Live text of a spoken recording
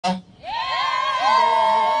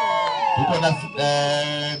Tuko na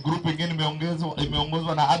group ingine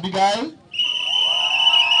imeongozwa na Abigail.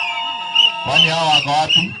 Kwani hao wako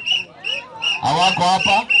wapi? Hawako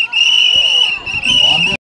hapa?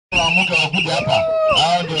 Waambie waamuke wakuja hapa.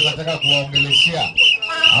 Hao ndio nataka kuwaongeleshea.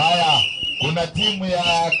 Haya, kuna timu ya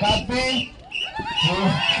Kapi.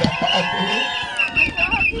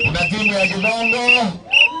 Kuna timu ya Kidongo.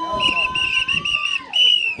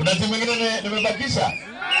 Kuna timu nyingine nimebakisha.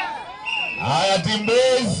 Haya, team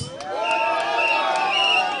base.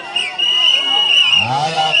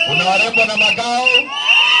 Haya, kuna warembo na Makau.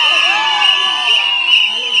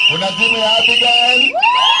 Kuna timu ya Abigail.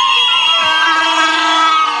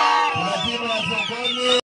 Kuna timu ya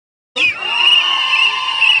Sokoni.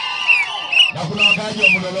 Na kuna wakaji wa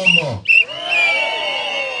Mlolongo.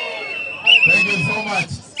 Thank you so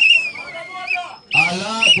much.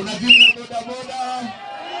 Ala, kuna timu ya boda boda.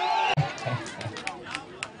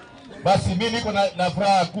 Basi mimi niko na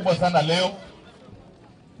furaha kubwa sana leo.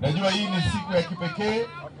 Najua hii ni siku ya kipekee.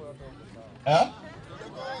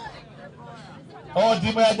 Oh,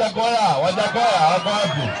 timu ya Jagoya, Wajagoya, wako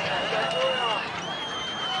wapi?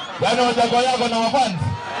 Yaani Wajagoya wako na mafans?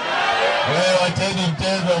 Wewe wacheni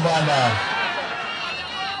mchezo bwana.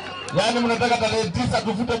 Yaani mnataka tarehe 9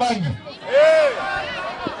 tufute bangi?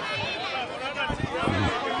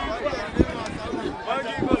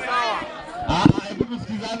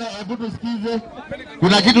 Hebu tusikize.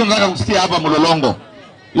 Kuna kitu nataka kusikia hapa Mlolongo.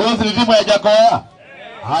 Hiyo ni timu ya Jagoya.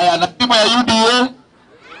 Haya, na timu ya UDA.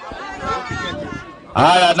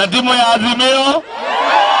 Haya, na timu ya Azimio.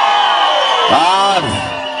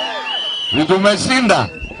 Ni tumeshinda.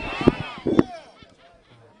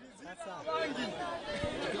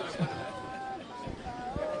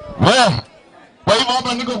 Wewe, kwa hivyo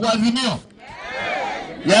hapa niko kwa Azimio.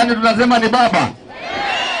 Yaani tunasema ni baba.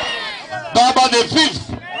 Baba the fifth.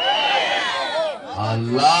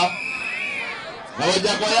 Allah. Na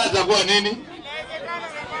Wajagoya atakuwa nini?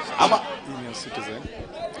 Ama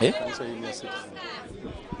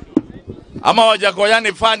ama Wajagoya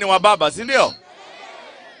ni fani wa baba, si ndio?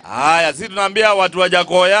 Haya, sisi tunaambia watu wa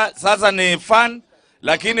Jagoya sasa ni fan,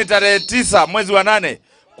 lakini tarehe 9 mwezi wa 8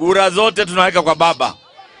 kura zote tunaweka kwa baba.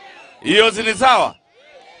 Hiyo si ni sawa?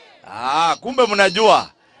 Kumbe mnajua.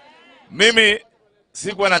 Mimi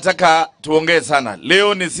siku nataka tuongee sana.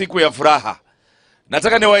 Leo ni siku ya furaha.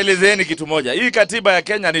 Nataka niwaelezeni kitu moja. Hii katiba ya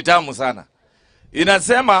Kenya ni tamu sana.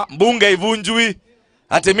 Inasema mbunge ivunjwi.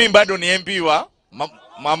 Hata mimi bado ni MP wa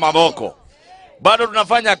Mama Boko. Bado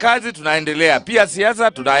tunafanya kazi, tunaendelea. Pia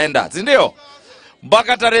siasa tunaenda, si ndio?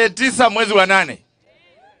 Mpaka tarehe 9 mwezi wa 8.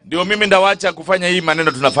 Ndio mimi ndawacha kufanya hii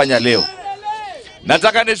maneno tunafanya leo.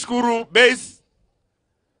 Nataka nishukuru base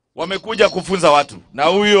wamekuja kufunza watu. Na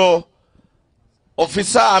huyo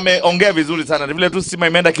ofisa ameongea vizuri sana. Ni vile tu sima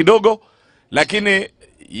imeenda kidogo, lakini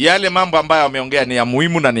yale mambo ambayo ameongea ni ya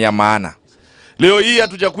muhimu na ni ya maana. Leo hii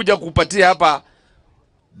hatujakuja kukupatia hapa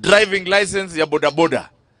driving license ya bodaboda.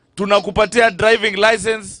 Tunakupatia driving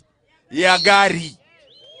license ya gari.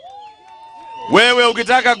 Wewe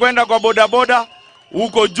ukitaka kwenda kwa bodaboda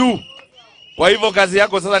uko juu. Kwa hivyo kazi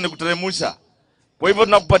yako sasa ni kuteremusha. Kwa hivyo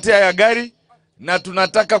tunakupatia ya gari na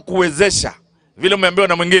tunataka kuwezesha. Vile umeambiwa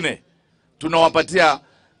na mwingine, tunawapatia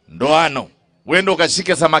ndoano. Wendo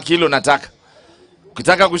ukashike samaki hilo nataka.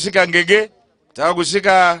 Ukitaka kushika ngege, ukitaka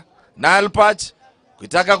kushika nalpatch,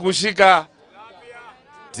 ukitaka kushika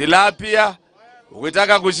tilapia,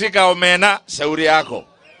 ukitaka kushika omena, shauri yako.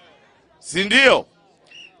 Si ndio?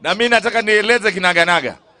 Na mimi nataka nieleze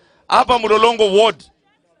kinaganaga. Hapa Mlolongo ward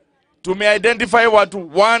tumeidentify watu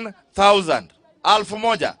 1000,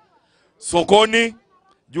 1000. Sokoni,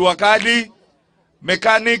 jua kali,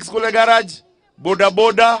 mechanics kule garage,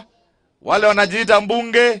 bodaboda, wale wanajiita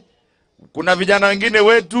mbunge, kuna vijana wengine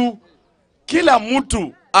wetu, kila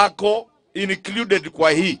mtu ako included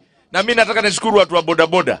kwa hii. Na mimi nataka nishukuru watu wa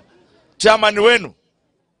bodaboda. Chairman wenu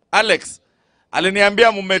Alex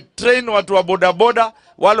aliniambia mumetrain watu wa bodaboda,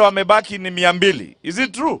 wale wamebaki ni 200. Is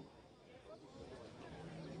it true?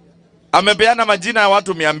 Amepeana majina ya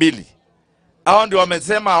watu 200. Hao ndio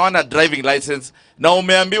wamesema hawana driving license, na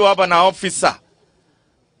umeambiwa hapa na officer,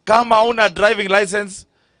 kama hauna driving license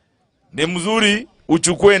ni mzuri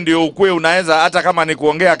uchukue, ndio ukue unaweza, hata kama ni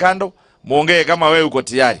kuongea kando, muongee kama wewe uko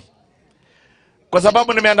tayari. Kwa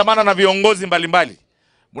sababu nimeandamana na viongozi mbalimbali.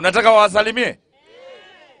 Mnataka wasalimie?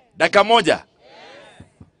 Dakika moja.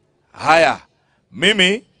 Haya,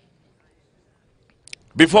 mimi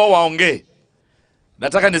before waongee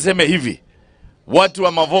nataka niseme hivi. Watu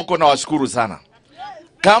wa Mavoko na washukuru sana.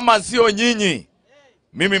 Kama sio nyinyi,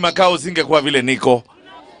 mimi Makau singekuwa vile niko.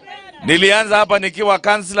 Nilianza hapa nikiwa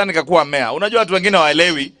kansila nikakuwa mayor. Unajua watu wengine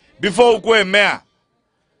waelewi, before ukue mayor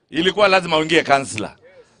ilikuwa lazima uingie kansla.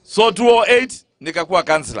 So 208 nikakuwa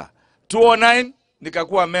kansla. 209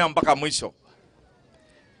 nikakuwa mayor mpaka mwisho.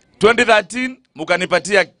 2013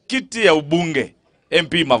 mukanipatia kiti ya ubunge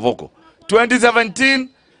MP Mavoko. 2017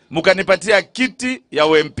 mukanipatia kiti ya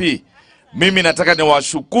UMP. Mimi nataka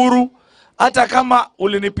niwashukuru, hata kama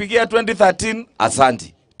ulinipigia 2013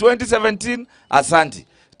 asanti, 2017 asanti,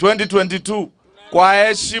 2022 kwa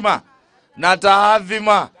heshima na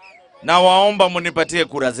taadhima na waomba munipatie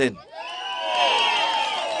kura zenu.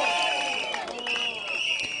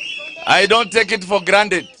 I don't take it for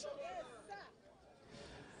granted.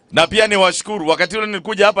 Na pia niwashukuru, wakati ule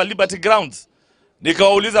nilikuja hapa Liberty Grounds,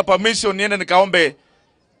 nikawauliza permission niende nikaombe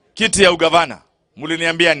kiti ya ugavana.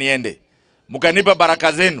 Muliniambia niende. Mukanipa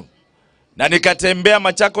baraka zenu. Na nikatembea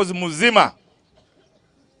Machakos mzima.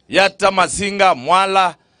 Yata, Masinga,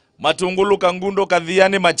 Mwala, Matungulu, Kangundo,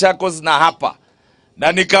 Thiani, Machakos na hapa.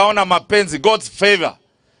 Na nikaona mapenzi, God's favor.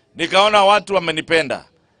 Nikaona watu wamenipenda.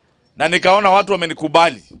 Na nikaona watu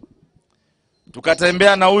wamenikubali.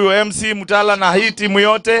 Tukatembea na huyo MC Mutala na hii timu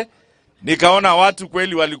yote. Nikaona watu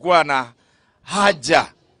kweli walikuwa na haja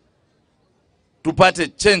tupate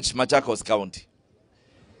change Machakos County.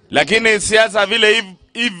 Lakini siasa vile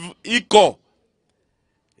iko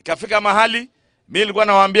ikafika mahali mimi nilikuwa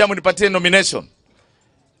nawaambia mnipatie nomination.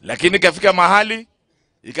 Lakini ikafika mahali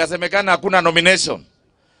ikasemekana hakuna nomination.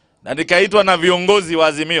 Na nikaitwa na viongozi wa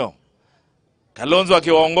Azimio. Kalonzo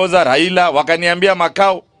akiwaongoza, Raila wakaniambia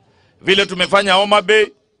Makau vile tumefanya Homa Bay,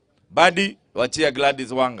 Badi wachia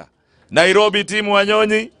Gladys Wanga. Nairobi timu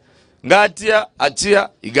Wanyonyi, Ngatia achia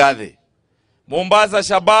Igathe. Mombasa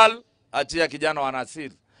Shabal achia kijana wa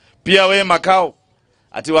Nasir. Pia we Makau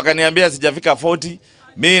ati wakaniambia sijafika 40,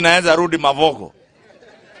 mimi naweza rudi Mavoko.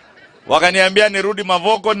 Wakaniambia nirudi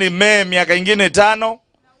Mavoko ni miaka ingine 5.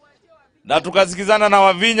 Na tukasikizana na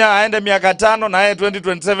Wavinya aende miaka 5 na yeye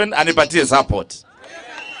 2027 anipatie support.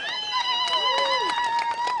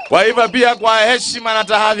 Kwa hivyo pia kwa heshima na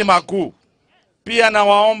tahadhi makuu, pia na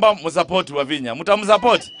waomba msupport Wavinya.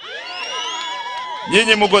 Mtamsupport?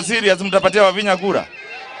 Nyinyi mko serious mtapatia Wavinya kura?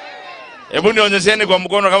 Hebu nionyesheni kwa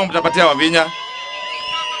mkono kama mtapatia Wavinya.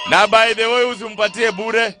 Na by the way usimpatie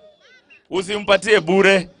bure. Usimpatie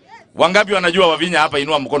bure. Wangapi wanajua Wavinya hapa,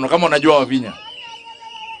 inua mkono kama unajua Wavinya.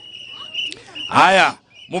 Haya,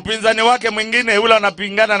 mpinzani wake mwingine ule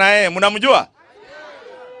anapingana na yeye, mnamjua?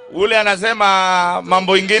 Ule anasema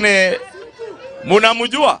mambo ingine,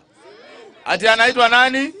 mnamjua? Ati anaitwa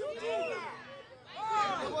nani?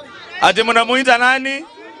 Ati mnamuita nani?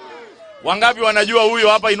 Wangapi wanajua huyo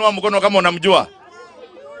hapa, inua mkono kama unamjua?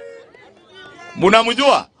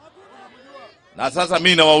 Mnamjua? Na sasa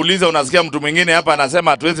mimi nawauliza, unasikia mtu mwingine hapa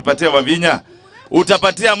anasema hatuwezi patia Wavinya.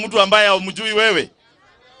 Utapatia mtu ambaye humjui wewe?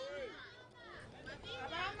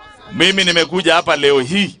 Mimi nimekuja hapa leo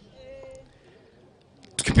hii.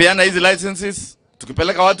 Tukipeana hizi licenses,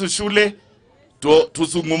 tukipeleka watu shule,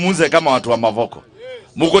 tusungumuze kama watu wa Mavoko.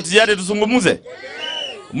 Muko tayari tusungumuze?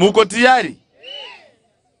 Muko tayari?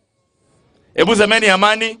 Hebu semeni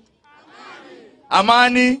amani.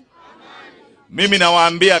 Amani. Mimi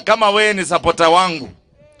nawaambia kama wewe ni supporter wangu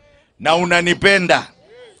na unanipenda,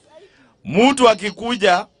 mtu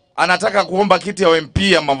akikuja anataka kuomba kiti ya MP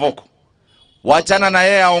ya Mavoko, wachana na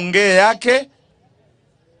yeye aongee yake,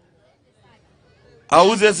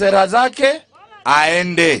 auze sera zake,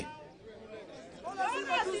 aende.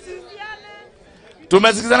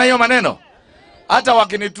 Tumesikizana hiyo maneno? Hata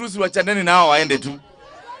wakinitusi wachaneni nao waende tu.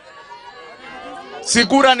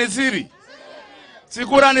 Sikura ni siri.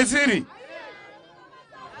 Sikura ni siri.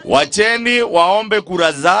 Wacheni waombe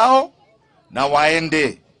kura zao na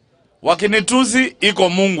waende. Wakinitusi iko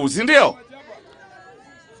Mungu, si ndio?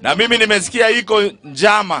 Na mimi nimesikia iko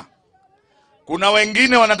njama. Kuna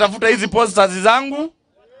wengine wanatafuta hizi posters zangu,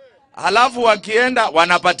 halafu wakienda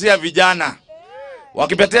wanapatia vijana.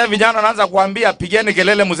 Wakipatia vijana wanaanza kuambia pigeni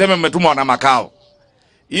kelele mseme mmetumwa na Makau.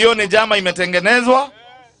 Hiyo ni njama imetengenezwa,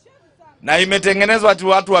 na imetengenezwa ati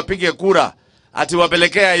watu wapige kura, ati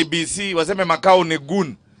wapelekea IBC waseme Makau ni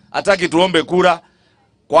gun, hataki tuombe kura.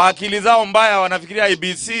 Kwa akili zao mbaya wanafikiria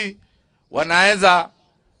IBC wanaweza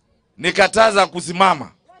nikataza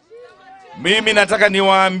kusimama. Mimi nataka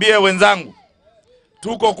niwaambie wenzangu,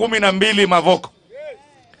 tuko 12 Mavoko.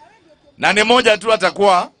 Na ni moja tu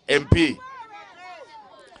atakuwa MP.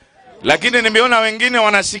 Lakini nimeona wengine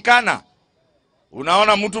wanashikana.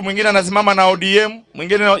 Unaona mtu mwingine anasimama na ODM,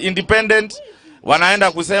 mwingine independent,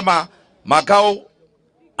 wanaenda kusema Makau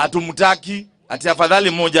atumutaki, ati afadhali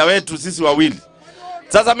mmoja wetu sisi wawili.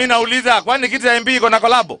 Sasa mimi nauliza, kwani kiti ya MP iko na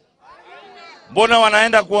kolabo? Mbona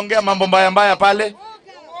wanaenda kuongea mambo mbaya mbaya pale?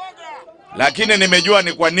 Lakini nimejua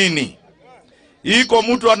ni kwa nini. Iko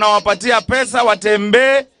mtu anawapatia pesa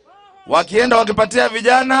watembee, wakienda wakipatia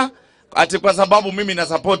vijana, ati kwa sababu mimi na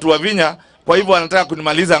support Wavinya, kwa hivyo anataka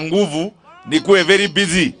kunimaliza nguvu, nikuwe very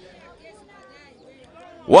busy.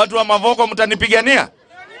 Watu wa Mavoko mtanipigania?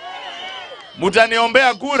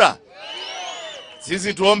 Mtaniombea kura?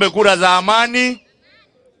 Sisi tuombe kura za amani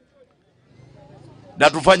na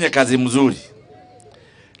tufanye kazi mzuri.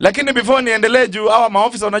 Lakini before niendelee juu hawa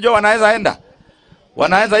maofisa unajua wanaweza enda.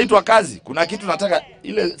 Wanaweza itwa kazi. Kuna kitu nataka,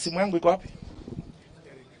 ile simu yangu iko wapi?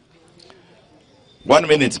 1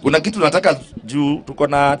 minute. Kuna kitu nataka juu tuko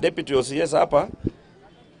na deputy OCS hapa.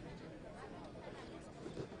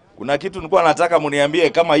 Kuna kitu nilikuwa nataka mniambie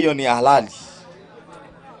kama hiyo ni halali.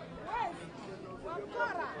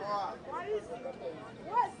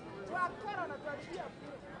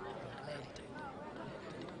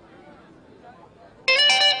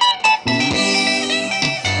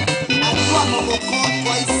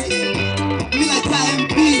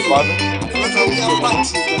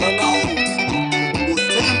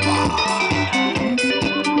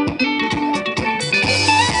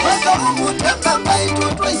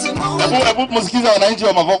 Hebu msikize wananchi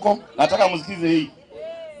wa Mavoko. Nataka msikize hii.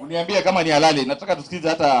 Uniambie kama ni halali. Nataka tusikize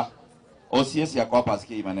hata OCS yako hapa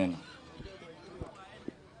asikie maneno.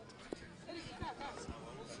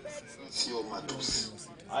 Sio matusi.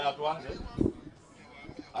 Haya tuanze.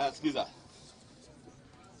 Haya sikiza.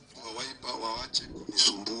 Waipa waache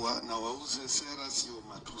kunisumbua na wauze sera, sio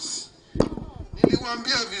matusi.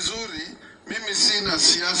 Niliwaambia vizuri, mimi sina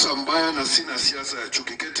siasa mbaya na sina siasa ya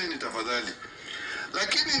chuki. Keteni tafadhali.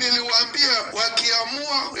 Lakini niliwaambia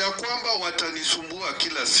wakiamua ya kwamba watanisumbua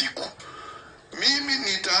kila siku, mimi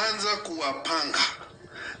nitaanza kuwapanga,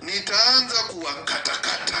 nitaanza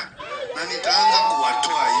kuwakatakata na nitaanza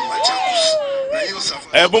kuwatoa hii Machakos. Na hiyo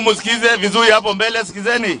safari. Hebu msikize vizuri hapo mbele,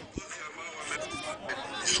 sikizeni.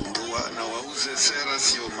 Sumbua na wauze sera,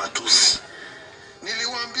 sio matusi.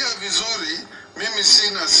 Niliwaambia vizuri, mimi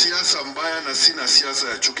sina siasa mbaya na sina siasa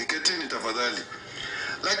ya chuki. Keteni tafadhali.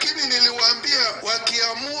 Lakini niliwaambia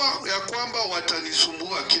wakiamua ya kwamba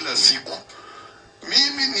watanisumbua kila siku,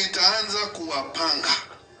 mimi nitaanza kuwapanga,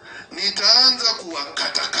 nitaanza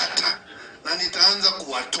kuwakatakata na nitaanza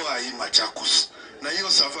kuwatoa hii Machakos. Na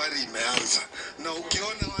hiyo safari imeanza. Na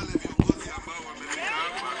ukiona wale viongozi ambao wamefika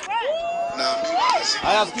hapa, naambiwa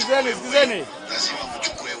haya sikizeni. Lazima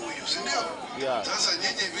mchukue huyu, si ndio? Yeah. Sasa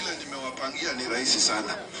nyinyi vile nimewapangia ni rahisi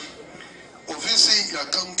sana. Ofisi ya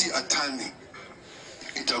county attorney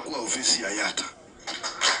itakuwa ofisi ya Yata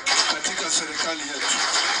katika serikali yetu.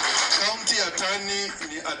 County attorney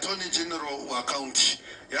ni attorney general wa county,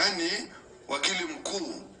 yani wakili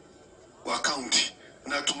mkuu wa county.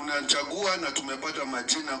 Na tunachagua na tumepata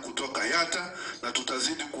majina kutoka Yata, na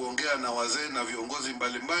tutazidi kuongea na wazee na viongozi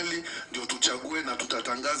mbalimbali ndio tuchague, na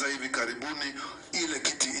tutatangaza hivi karibuni ile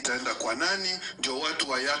kiti itaenda kwa nani, ndio watu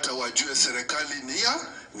wa Yata wajue serikali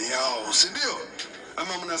ni yao, si ndio?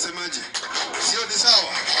 Ama mnasemaje? Sio ni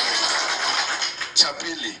sawa? Cha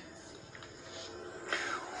pili,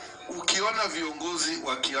 ukiona viongozi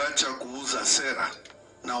wakiacha kuuza sera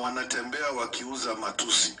na wanatembea wakiuza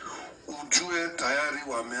matusi, ujue tayari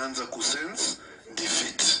wameanza kusense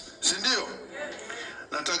defeat, si ndio?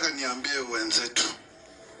 Nataka niambie wenzetu,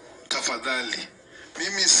 tafadhali,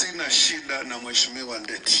 mimi sina shida na mheshimiwa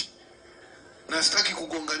Ndeti, na sitaki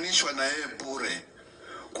kugonganishwa na yeye bure.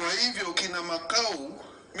 Kwa hivyo kina Makau,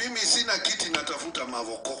 mimi sina kiti natafuta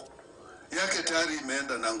Mavoko yake, tayari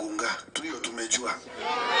imeenda na Ngunga tu, hiyo tumejua.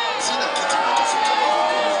 Sina kiti natafuta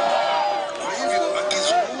Mavoko. Kwa hivyo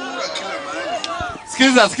akizungura kila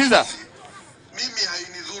mahali, Sikiza. mimi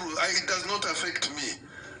hainidhuru, it does not affect me.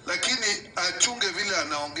 Lakini achunge vile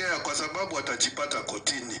anaongea, kwa sababu atajipata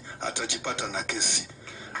kotini, atajipata na kesi.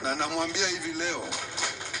 Na namwambia hivi leo,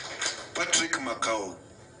 Patrick Makau,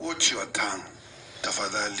 watch your tongue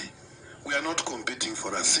tafadhali. We are not competing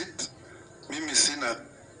for a seat. Mimi sina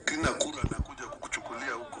kura na kuja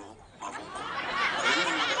kukuchukulia huko Mavoko. Kwa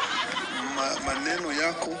hivyo maneno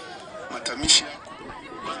yako, matamishi yako,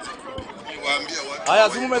 niwaambia watu. Haya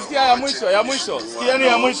simumesikia ya mwisho. Sikieni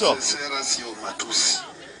ya mwisho. Sera sio matusi.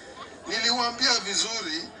 Niliwaambia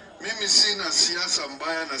vizuri, mimi sina siasa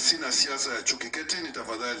mbaya na sina siasa ya chuki. Keteni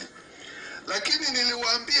tafadhali. Lakini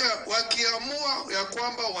niliwaambia wakiamua ya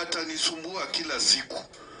kwamba watanisumbua kila siku,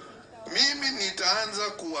 mimi nitaanza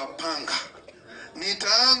kuwapanga,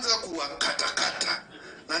 nitaanza kuwakatakata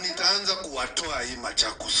na nitaanza kuwatoa hii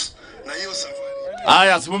Machakos. Na hiyo safari.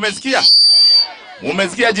 Haya simumesikia?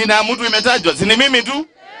 Mumesikia jina ya mtu imetajwa? Si ni mimi tu?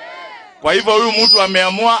 Kwa hivyo huyu mtu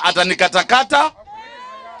ameamua atanikatakata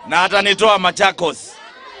na atanitoa Machakos.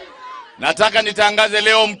 Nataka nitangaze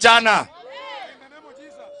leo mchana,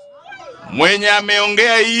 Mwenye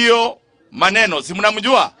ameongea hiyo maneno, si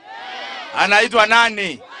mnamjua? Anaitwa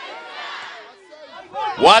nani?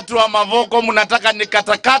 Watu wa Mavoko mnataka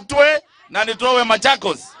nikatakatwe na nitowe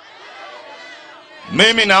Machakos?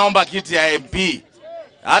 Mimi naomba kiti ya MP.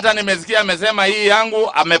 Hata nimesikia amesema hii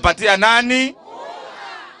yangu amepatia nani?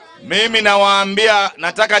 Mimi nawaambia,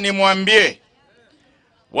 nataka nimwambie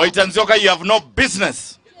Waita, you have no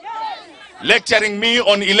business lecturing me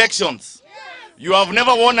on elections. You have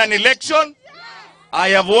never won an election.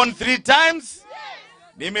 I have won 3 times.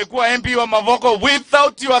 Nimekuwa MP wa Mavoko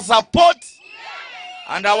without your support.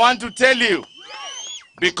 And I want to tell you,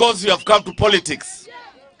 because you have come to politics,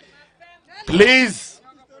 please,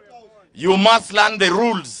 you must learn the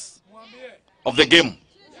rules of the game.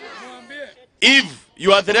 If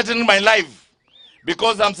you are threatening my life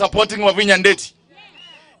because I'm supporting Wavinya Ndeti,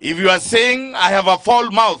 if you are saying I have a foul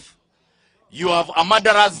mouth, you have a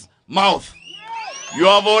murderer's mouth. You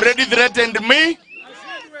have already threatened me.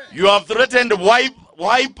 You have threatened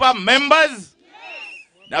Waita members.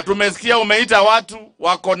 Na tumesikia umeita watu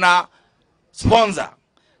wako na sponsor.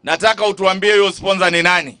 Nataka utuambie hiyo sponsor ni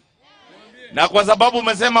nani? Na kwa sababu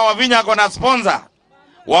umesema Wavinya ako na sponsor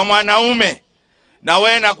wa mwanaume, na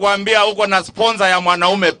wewe nakuambia uko na sponsor ya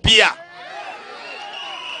mwanaume pia.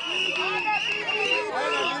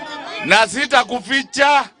 Na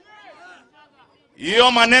sitakuficha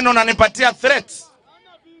hiyo maneno, na nipatia threats.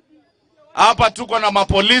 Hapa tuko na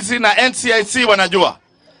mapolisi na NCIC wanajua.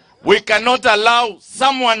 We cannot allow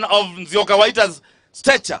someone of Nzioka Waita's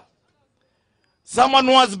stature, someone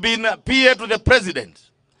who has been PA to the president,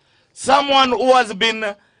 someone who has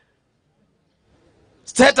been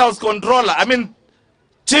State House controller, I mean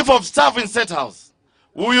chief of staff in State House.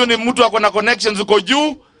 Huyu ni mtu ako na connections uko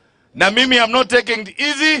juu, na mimi am not taking it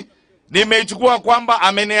easy. Nimeichukua kwamba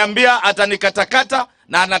ameniambia atanikatakata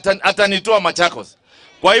na atanitoa Machakos.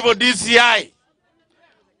 Kwa hivyo DCI,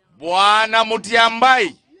 Bwana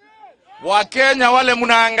Mutiambai, wa Kenya wale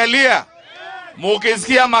mnaangalia,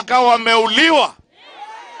 mukisikia Makau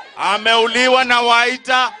ameuliwa na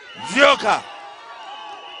Waita Nzioka.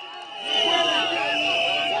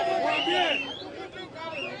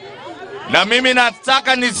 Na mimi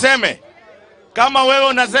nataka niseme, kama wewe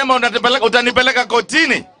unasema utanipeleka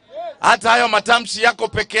kotini, hata hayo matamshi yako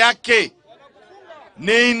peke yake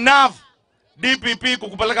ni enough DPP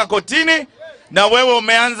kukupeleka kotini, na wewe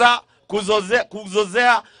umeanza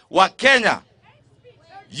kuzozea wa Kenya.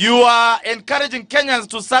 You are encouraging Kenyans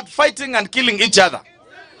to start fighting and killing each other.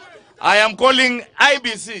 I am calling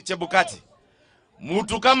IBC Chebukati.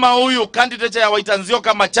 Mtu kama huyu candidate ya Waita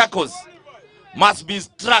Nzioka Machakos must be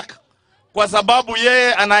struck, kwa sababu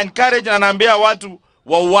yeye ana encourage na anaambia watu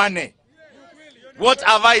wauane. What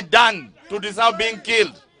have I done to deserve being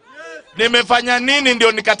killed? Nimefanya nini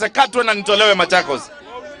ndio nikatakatwe na nitolewe Machakos?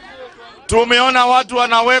 Tumeona watu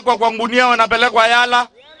wanawekwa kwa ngunia, wanapelekwa Yala,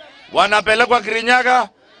 wanapelekwa Kirinyaga,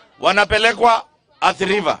 wanapelekwa Athi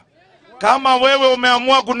River. Kama wewe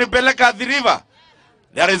umeamua kunipeleka Athi River,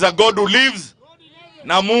 there is a God who lives,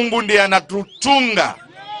 na Mungu ndiye anatuchunga.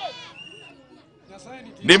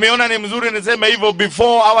 Nimeona ni mzuri niseme hivyo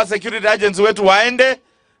before our security agents wetu waende,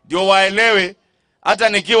 ndio waelewe. Hata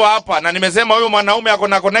nikiwa hapa na nimesema huyu mwanaume ako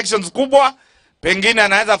na connections kubwa, pengine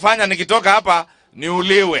anaweza fanya nikitoka hapa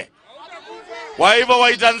niuliwe. Kwa hivyo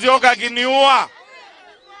Waita Nzioka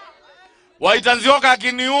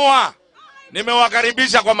akiniua,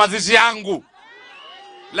 nimewakaribisha kwa mazishi yangu.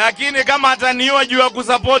 Lakini kama ataniua juu ya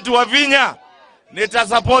kusupport Wavinya,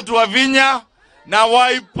 nitasupport Wavinya na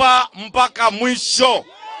Wiper mpaka mwisho.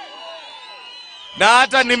 Na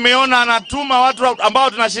hata nimeona anatuma watu ambao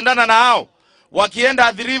tunashindana na hao, wakienda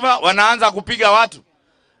Athi River wanaanza kupiga watu,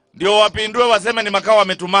 ndio wapindue waseme ni Makau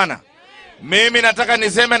wametumana. Mimi nataka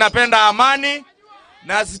niseme napenda amani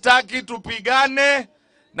na sitaki tupigane,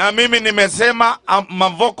 na mimi nimesema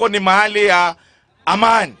Mavoko ni mahali ya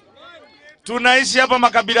amani. Tunaishi hapa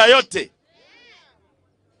makabila yote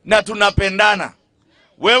na tunapendana.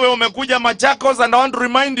 Wewe umekuja Machakos, and I want to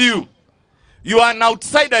remind you, you are an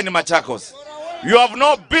outsider in Machakos. You have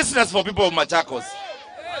no business for people of Machakos.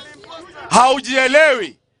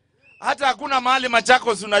 Haujielewi. Hata hakuna mahali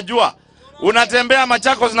Machakos unajua. Unatembea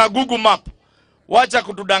Machakos na Google Map. Wacha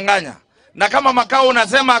kutudanganya. Na kama Makau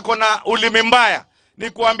unasema ako na ulimi mbaya, ni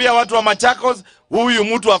kuambia watu wa Machakos, huyu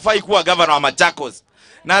mtu hafai kuwa governor wa Machakos.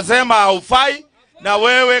 Nasema haufai, na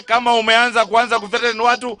wewe kama umeanza kuthreaten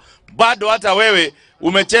watu, bado hata wewe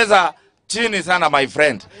umecheza chini sana my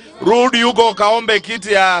friend. Rudi huko kaombe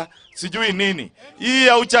kiti ya sijui nini. Hii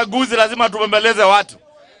ya uchaguzi lazima tubembeleze watu.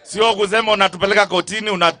 Sio kusema unatupeleka kotini,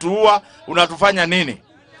 unatuua, unatufanya nini.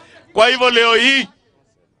 Kwa hivyo leo hii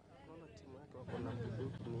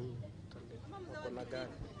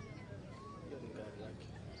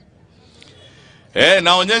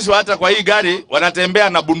Naonyeshwa hata kwa hii gari wanatembea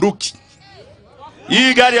na bunduki.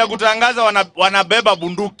 Hii gari ya kutangaza wanabeba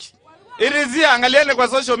bunduki. Ilizia, angalieni kwa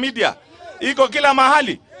social media. Iko kila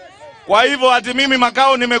mahali. Kwa hivyo ati mimi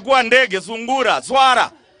Makau nimekuwa ndege, sungura,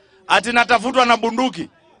 swara. Ati natafutwa na bunduki.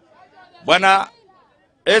 Bwana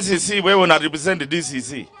SCC, wewe una represent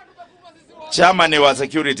DCC. Chairman wa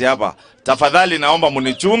security hapa. Tafadhali naomba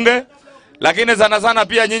munichunge. Lakini sana sana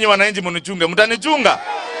pia nyinyi wananchi munichunge. Mtanichunga?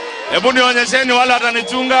 Hebu nionyesheni wale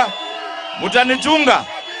watanichunga. Mtanichunga?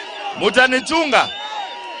 Mtanichunga?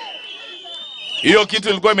 Hiyo kitu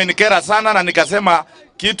ilikuwa imenikera sana na nikasema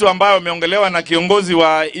kitu ambayo imeongelewa na kiongozi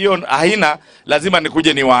wa hiyo aina lazima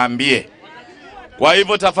nikuje niwaambie. Kwa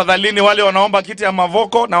hivyo tafadhalini wale wanaomba kiti ya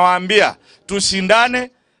Mavoko na waambia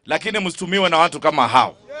tushindane, lakini msitumiwe na watu kama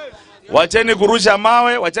hao. Wacheni kurusha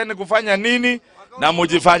mawe, wacheni kufanya nini na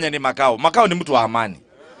mujifanye ni Makau. Makau ni mtu wa amani.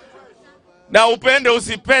 Na upende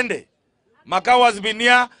usipende. Makau has been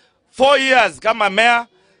here 4 years kama mayor,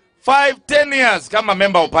 10 years kama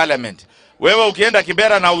member of parliament. Wewe ukienda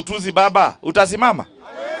Kibera na utuzi baba, utasimama?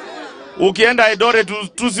 Ukienda Idore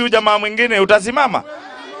tusi jamaa mwingine, utasimama?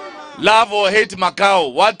 Love or hate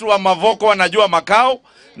Makau. Watu wa Mavoko wanajua Makau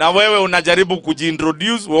na wewe unajaribu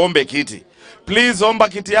kujiintroduce uombe kiti. Please omba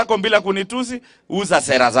kiti yako bila kunitusi, uza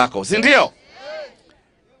sera zako. Si ndio?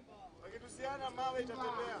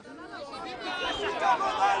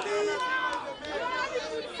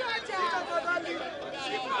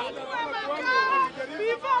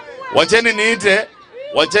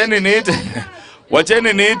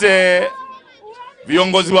 Wacheni niite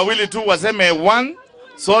viongozi wawili tu waseme one,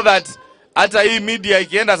 so that hata hii media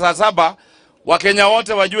ikienda saa 7 Wakenya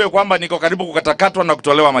wote wajue kwamba niko karibu kukatakatwa na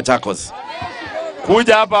kutolewa Machakos.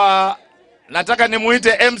 Kuja hapa nataka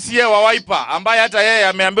nimuite MCA wa Waita ambaye hata yeye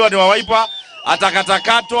ameambiwa ni wa Waita,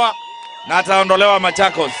 atakatakatwa na ataondolewa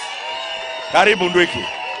Machakos. Karibu Ndwiki.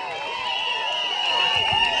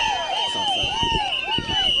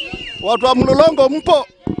 Watu wa Mlolongo mpo?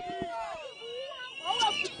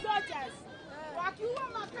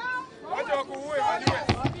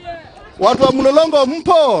 Watu wa Mlolongo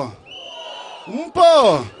mpo?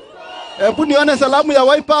 Mpo? Hebu nione salamu ya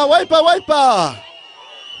Waita.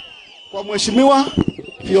 Kwa mheshimiwa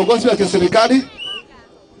viongozi wa kiserikali.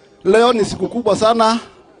 Leo ni siku kubwa sana.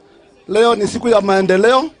 Leo ni siku ya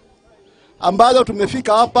maendeleo ambayo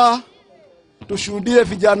tumefika hapa tushuhudie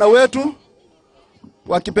vijana wetu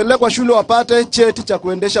wakipelekwa shule wapate cheti cha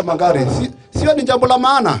kuendesha magari. Sio ni jambo la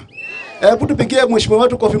maana? Hebu tupigie mheshimiwa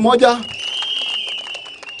wetu kofi moja.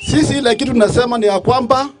 Sisi ile kitu tunasema ni ya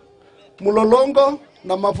kwamba Mlolongo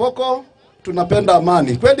na Mavoko tunapenda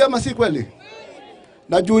amani. Kweli ama si kweli?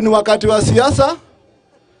 Na juu ni wakati wa siasa,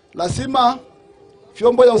 lazima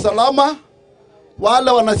vyombo ya usalama,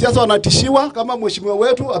 wale wanasiasa wanatishiwa kama mheshimiwa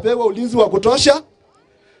wetu apewe ulinzi wa kutosha,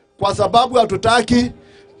 kwa sababu hatutaki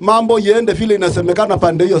mambo iende vile inasemekana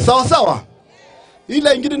pande hiyo. Sawa sawa?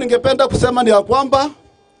 Ile ingine ningependa kusema ni ya kwamba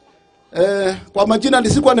kwa majina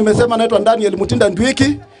nisikuwa nimesema naitwa Daniel Mutinda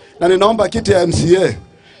Ndwiki na ninaomba kiti ya MCA.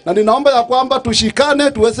 Na ninaomba ya kwamba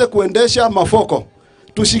tushikane tuweze kuendesha Mavoko.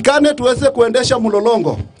 Tushikane tuweze kuendesha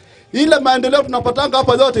Mlolongo. Ile maendeleo tunapatanga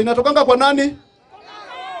hapa yote inatokanga kwa nani?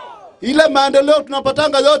 Ile maendeleo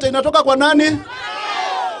tunapatanga yote inatoka kwa nani?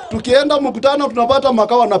 Tukienda mkutano tunapata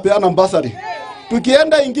Makau anapeana basari.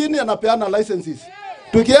 Tukienda ingine anapeana licenses.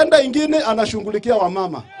 Tukienda ingine anashughulikia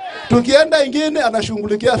wamama. Tukienda ingine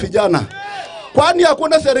anashughulikia vijana. Kwani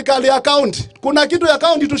hakuna serikali ya county? Kuna kitu ya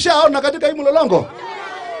county tushaona katika hii Mlolongo?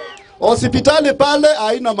 Hospitali pale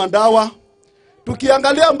haina madawa.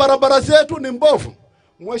 Tukiangalia barabara zetu ni mbovu.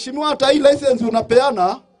 Mheshimiwa, hata hii license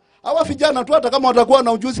unapeana, hawa vijana tu hata kama watakuwa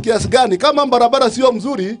na ujuzi kiasi gani, kama barabara sio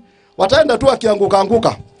mzuri, wataenda tu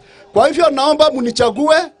akianguka. Kwa hivyo naomba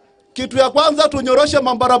munichague. Kitu ya kwanza tunyoroshe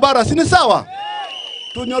mabarabara, si ni sawa?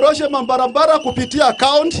 Tunyoroshe mabarabara kupitia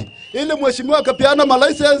account ili mheshimiwa akapeana ma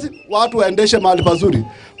license watu waendeshe mahali pazuri.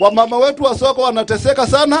 Wamama wetu wa soko wanateseka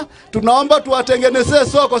sana, tunaomba tuwatengenezee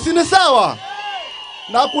soko, si ni sawa?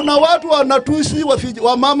 Na kuna watu wanatusi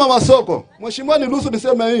wa mama wa soko. Mheshimiwa niruhusu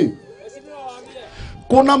niseme hii.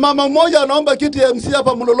 Kuna mama mmoja anaomba kiti ya MC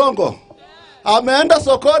hapa Mlolongo. Ameenda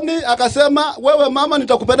sokoni akasema wewe mama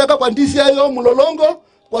nitakupeleka kwa DCI hiyo Mlolongo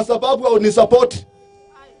kwa sababu unisupport.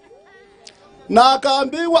 Na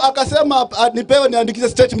akaambiwa akasema nipewe niandikishe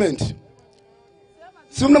statement.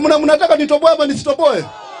 Si mnataka nitoboe ama nisitoboe?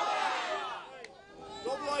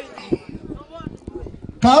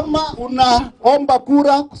 Kama unaomba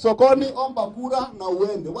kura sokoni, omba kura na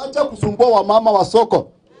uende. Wacha kusumbua wamama wa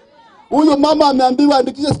soko. Huyo mama ameambiwa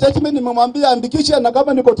andikishe statement, nimemwambia andikishe na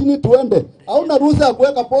kama ni kotini tuende. Hauna ruhusa ya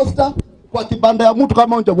kuweka posta kwa kibanda ya mtu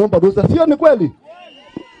kama hujamuomba ruhusa. Sio ni kweli?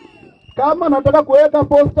 Kama nataka kuweka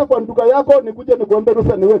posta kwa nduka yako nikuje nikuombe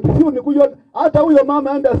ruhusa niweke. Sio nikuje hata huyo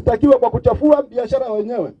mama aende asitakiwe kwa kuchafua biashara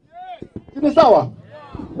wenyewe. Ni sawa?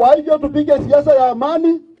 Kwa hivyo tupige siasa ya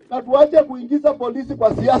amani na tuache kuingiza polisi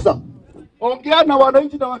kwa siasa. Ongea na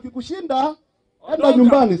wananchi na wakikushinda enda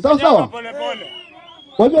nyumbani. Sawa sawa?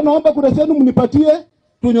 Kwa hivyo naomba kura zenu mnipatie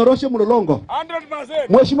tunyoroshe mlolongo.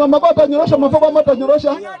 100%. Mheshimiwa Makau atanyorosha mafoko ama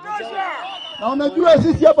atanyorosha? Na unajua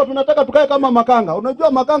sisi hapa tunataka tukae kama makanga.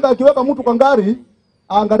 Unajua makanga akiweka mtu kwa ngari,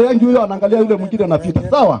 angalia huyo anaangalia yule mwingine anapita.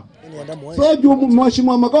 Sawa? So juu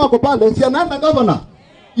Mheshimiwa Makau ako pale, si anaenda governor.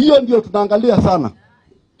 Hiyo ndio tunaangalia sana.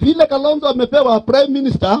 Vile Kalonzo amepewa prime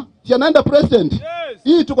minister, si anaenda president. Yes.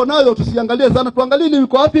 Hii tuko nayo tusiangalie sana, tuangalie ile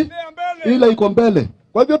iko wapi? Ile iko mbele.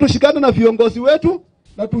 Kwa hivyo tushikane na viongozi wetu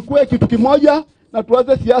na tukue kitu kimoja na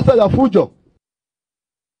tuanze siasa ya fujo.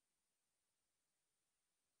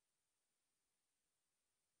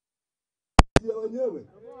 Wenyewe.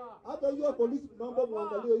 Hata hiyo polisi tunaomba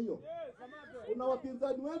muangalie hiyo. Kuna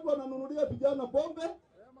wapinzani wetu wananunulia vijana pombe,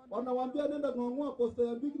 wanawaambia nenda ng'ong'oa posta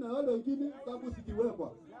ya big na wale wengine sababu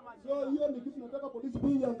sikiwekwa. So hiyo ni kitu nataka polisi pia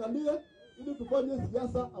iangalie ili tufanye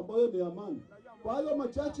siasa ambayo ni amani. Kwa hiyo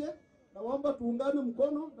machache naomba tuungane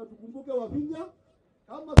mkono na tukumbuke Wavinya.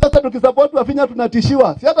 Kama sasa tukisupport Wavinya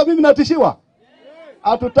tunatishiwa. Si hata mimi natishiwa.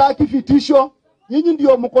 Hatutaki vitisho. Nyinyi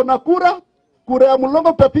ndio mko na kura. Kura ya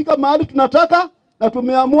mlolongo tutapiga mahali tunataka na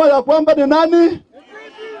tumeamua ya kwamba ni nani?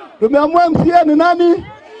 Tumeamua MCA ni nani?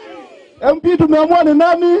 MP tumeamua ni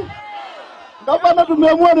nani? Gavana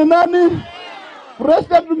tumeamua ni nani?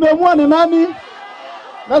 President tumeamua ni nani?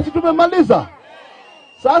 Na si tumemaliza.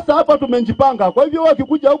 Sasa hapa tumejipanga. Kwa hivyo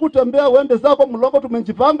wakikuja huku tembea uende zako mlolongo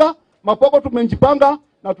tumejipanga, Mapoko tumejipanga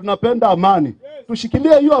na tunapenda amani.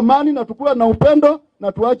 Tushikilie hiyo amani na tukue na upendo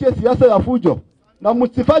na tuache siasa ya fujo. Na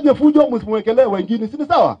msifanye fujo msimwekelee wengine. Si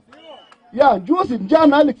sawa? Ya, juzi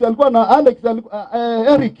jana Eric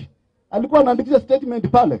alikuwa anaandikisha statement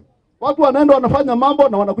pale. Watu wanaenda wanafanya mambo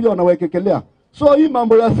na wanakuja wanawekekelea. So hii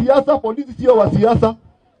mambo ya siasa, polisi sio wa siasa.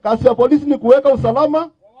 Kazi ya polisi ni kuweka usalama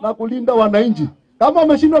na kulinda wananchi. Kama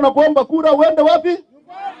umeshindwa na kuomba kura uende wapi?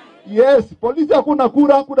 Yes, polisi hakuna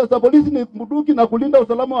kura, kura za polisi ni bunduki na kulinda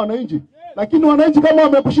usalama wa wananchi. Lakini wananchi kama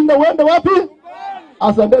wamekushinda uende wapi?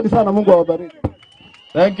 Asanteni sana, Mungu awabariki.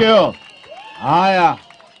 Thank you. Haya.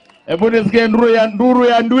 Hebu nisikie nduru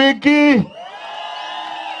ya Ndwiki.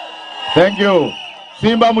 Thank you.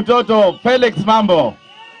 Simba mtoto Felix Mambo.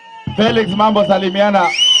 Felix Mambo salimiana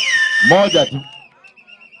moja tu.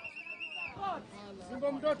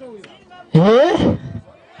 Simba mtoto huyo.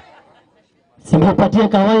 Simba patie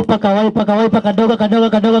kawaipa kadogo.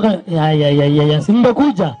 Ya. Simba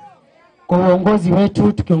kuja kwa uongozi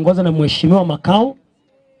wetu tukiongozwa na Mheshimiwa Makau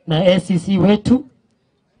na SCC wetu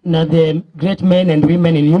na the great men and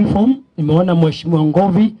women in uniform. Nimeona Mheshimiwa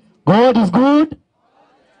Ngovi. God is good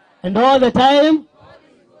and all the time.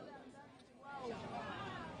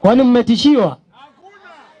 Kwani mmetishiwa?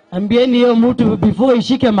 Ambieni hiyo mtu before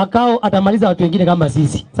ishike Makau atamaliza watu wengine kama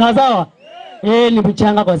sisi. Sawa sawa? Ni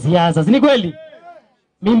mchanga kwa siasa. Si ni kweli?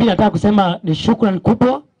 Mimi nataka kusema ni shukrani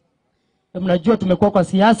kubwa. Mnajua tumekuwa kwa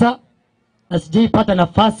siasa na sijaipata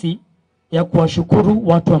nafasi ya kuwashukuru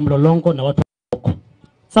watu wa Mlolongo na watu wa Makau.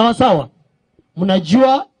 Sawa sawa?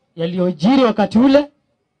 Mnajua yaliyojiri wakati ule?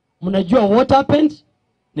 Mnajua what happened?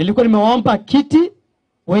 Nilikuwa nimewaomba kiti.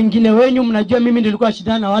 Wengine wenyu mnajua mimi nilikuwa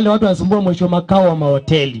shidana na wale watu wasumbua Mheshimiwa Makau wa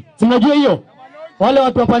mahoteli. Si mnajua hiyo? Wale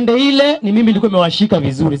watu wa pande ile ni mimi nilikuwa nimewashika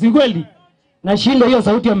vizuri. Si kweli? Na shindo hiyo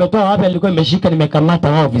sauti wametoa wapi alikuwa imeshika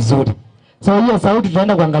nimekamata wao vizuri. So hiyo sauti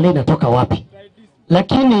tunaenda kuangalia inatoka wapi.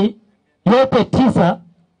 Lakini yote tisa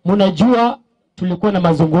mnajua tulikuwa na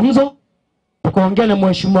mazungumzo. Tukaongea na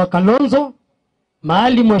Mheshimiwa Kalonzo.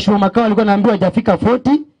 Mahali Mheshimiwa Makau alikuwa anaambiwa hajafika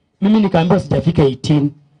 40, mimi nikaambiwa sijafika 18.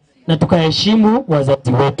 Na tukaheshimu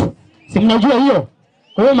wazazi wetu. Si mnajua hiyo?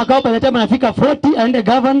 Kwa hiyo Makau pale tena anafika 40 aende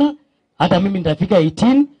governor, hata mimi nitafika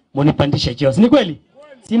 18 munipandishe cheo. Si ni kweli?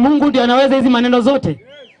 Si Mungu ndiye anaweza hizi maneno zote?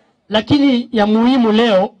 Lakini ya muhimu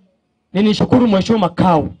leo ni nishukuru Mheshimiwa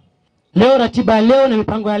Makau. Leo ratiba leo na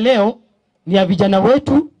mipango ya leo ni ya vijana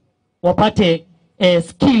wetu wapate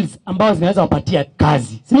skills ambazo zinaweza wapatia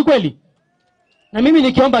kazi. Si ni kweli? Na mimi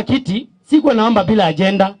nikiomba kiti, sikuwa naomba bila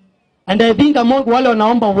agenda. And I think among wale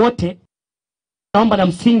wanaomba wote, naomba na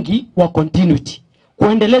msingi wa continuity.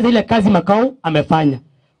 Kuendeleza ile kazi Makau amefanya.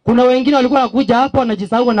 Kuna wengine walikuwa wanakuja hapa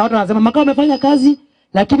wanajisahau na watu wanasema Makau amefanya kazi,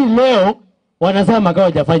 lakini leo wanasema Makau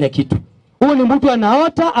hajafanya kitu. Huyu ni mtu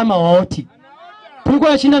anaota ama waoti?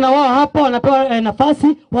 Tulikuwa nashinda na wao hapa, wanapewa nafasi,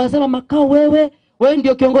 wanasema Makau wewe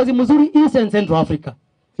ndio kiongozi mzuri East and Central Africa.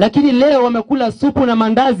 Lakini leo wamekula supu na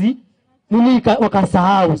mandazi, nini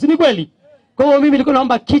wakasahau. Si ni kweli? Kwa hiyo mimi nilikuwa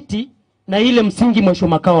naomba kiti na ile msingi Mheshimiwa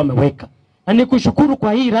Makau ameweka. Na nikushukuru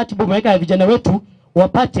kwa hii ratibu umeweka ya vijana wetu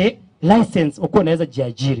wapate license wako naweza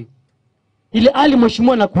jiajiri. Ile ali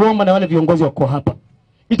mheshimiwa na kuomba na wale viongozi wako hapa.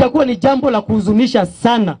 Itakuwa ni jambo la kuhuzunisha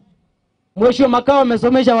sana. Mheshimiwa Makau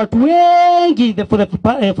amesomesha watu wengi for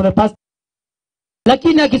the past.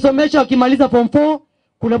 Lakini akisomesha wakimaliza form 4,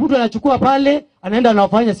 kuna mtu anachukua pale, anaenda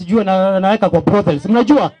anafanya sijui anaweka kwa brothels.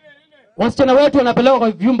 Mnajua? Wasichana wetu wanapelekwa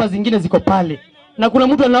kwa vyumba zingine ziko pale. Na kuna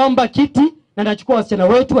mtu anaomba kiti na anachukua wasichana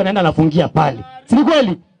wetu anaenda anafungia pale. Si ni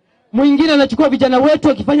kweli? Mwingine anachukua vijana wetu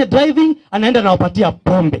akifanya driving anaenda anawapatia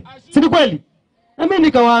pombe. Si ni kweli? Na mimi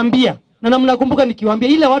nikawaambia, na mnakumbuka nikiwaambia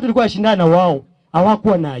ile watu walikuwa washindana na wao,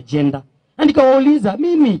 hawakuwa na agenda. Na nikawauliza,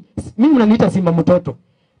 mimi mnaniita simba mtoto.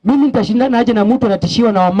 Mimi nitashindana aje na mtu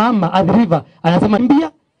anatishiwa na wamama at river anasema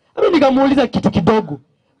mbia? Mimi nikamuuliza kitu kidogo.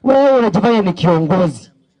 Wewe unajifanya ni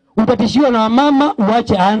kiongozi. Utatishiwa na wamama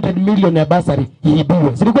uache 100 million ya basari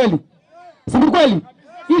iibiwe. Si kweli? Si kweli?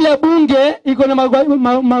 Ile bunge iko na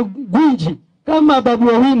magwinji kama Babu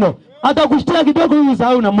Owino. Hata kushtia kidogo huyu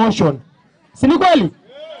usahau na motion. Si kweli?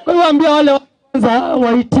 Kwa hiyo ambia wale kwanza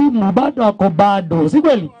wahitimu bado wako bado. Si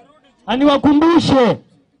kweli? Ani wakumbushe.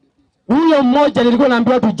 Huyo mmoja nilikuwa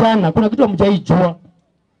naambia watu jana, kuna kitu hamjaijua.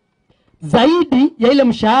 Zaidi ya ile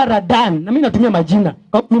mshahara Dan, na mimi natumia majina,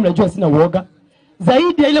 kwa mimi mnajua sina uoga.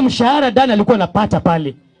 Zaidi ya ile mshahara Dan alikuwa anapata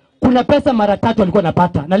pale. Kuna pesa mara 3 alikuwa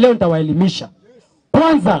anapata, na leo nitawaelimisha.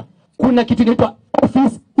 Kwanza, kuna kitu inaitwa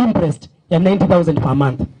office interest ya 90,000 per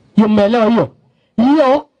month. Hiyo mmeelewa hiyo?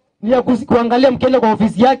 Hiyo ni ya kuangalia mkienda kwa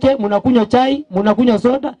ofisi yake, mnakunywa chai, mnakunywa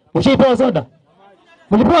soda, mshipewa soda.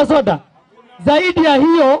 Mlipewa soda. Zaidi ya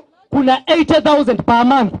hiyo kuna 80,000 per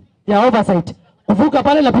month ya oversight. Kuvuka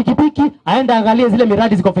pale na pikipiki, aenda angalie zile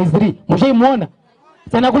miradi ziko phase 3. Mshaimuona?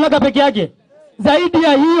 Sana kulaga peke yake. Zaidi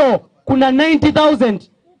ya hiyo kuna 90,000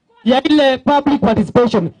 ya ile public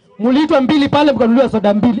participation. Muliitwa 2 pale mkanunulia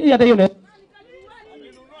soda 2. Hii hata hiyo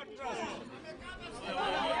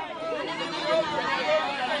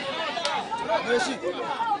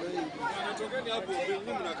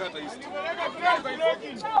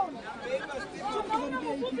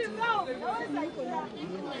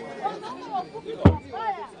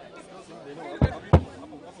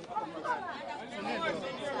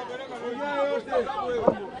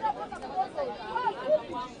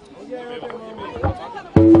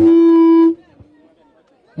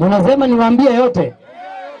Mnasema niwaambie yote.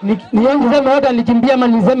 Niseme yote nikimbia ama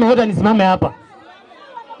niseme yote nisimame hapa?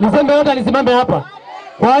 Niseme yote nisimame hapa.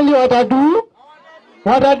 Kwani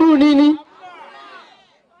watadu nini?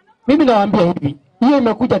 Mimi nawaambia hivi. Hiyo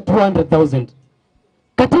imekuja 200,000.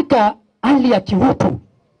 Katika hali ya kiutu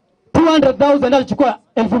 200,000 alichukua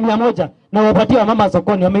 1,100 na wapatia mama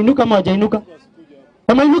sokoni. Wameinuka ama hawajainuka?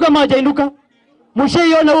 Wameinuka ama hawajainuka?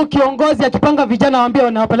 Mshaiona huyo kiongozi akipanga vijana waambie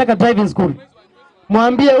wanawapeleka driving school.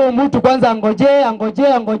 Mwambie huyo mtu kwanza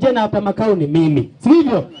angoje na hapa Makau ni mimi. Si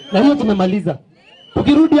hivyo? Na hiyo tumemaliza.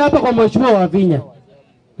 Tukirudi hapa kwa mheshimiwa wa Vinya.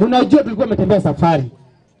 Unajua tulikuwa tumetembea safari.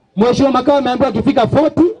 Mheshimiwa Makau ameambiwa akifika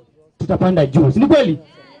 40 tutapanda juu. Si kweli?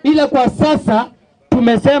 Ila kwa sasa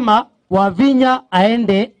tumesema wa Vinya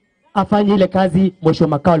aende afanye ile kazi Mheshimiwa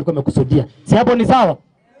Makau alikuwa amekusudia. Si hapo ni sawa?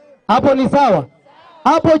 Hapo ni sawa.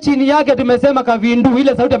 Hapo chini yake tumesema Kavindu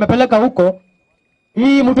ile sauti amepeleka huko.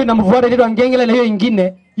 Hii mtu inamfuata ile Ngengele na hiyo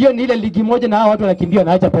nyingine, hiyo ni ile ligi moja na hao watu wanakimbia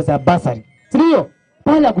na acha pesa ya basari. Si ndio?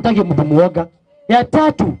 Pale hakutaki mtu muoga. Ya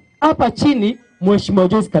 3, hapa chini Mheshimiwa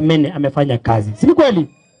Joyce Kamene amefanya kazi. Si kweli?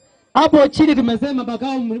 Hapo chini tumesema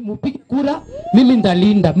Makau mpige kura, mimi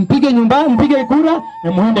ndalinda. Mpige nyumbani, mpige kura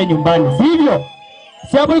na muende nyumbani. Si hivyo?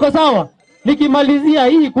 Si hapo iko sawa? Nikimalizia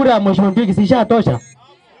hii kura ya Mheshimiwa Ndiki sishatosha.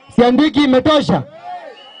 Siandiki imetosha.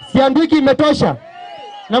 Siandiki imetosha.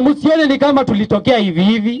 Na msione ni kama tulitokea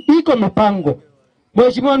hivi. Iko mipango.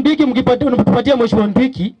 Mheshimiwa Ndiki mkipatia Mheshimiwa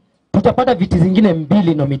Ndiki tutapata viti zingine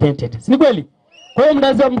 2 nominated. Si kweli? Kwa hiyo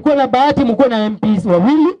mnaweza mkuwa na bahati mkuwa na MPs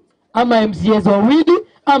wawili ama MCAs wawili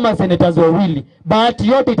ama senators wawili. Bahati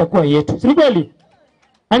yote itakuwa yetu. Si kweli?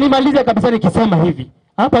 Animalize kabisa nikisema hivi.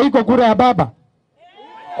 Hapa iko kura ya baba.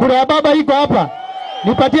 Kura ya baba iko hapa.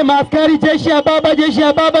 Nipatie maaskari jeshi ya baba, jeshi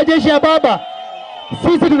ya baba, jeshi ya baba.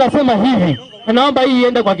 Sisi tunasema hivi. Naomba hii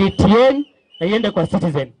iende kwa KTN na iende kwa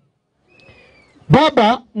Citizen.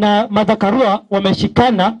 Baba na Martha Karua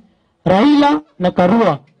wameshikana, Raila na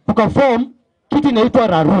Karua tukaform kitu inaitwa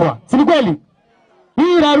Rarua. Si kweli?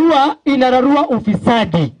 Hii Rarua inararua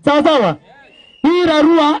ufisadi. Sawa sawa? Hii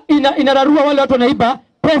Rarua inararua wale watu wanaiba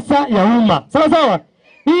pesa ya umma. Sawa sawa?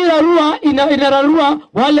 Hii rarua inararua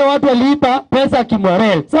wale watu waliiba pesa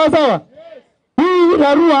kimwarel. Sawa sawa? Hii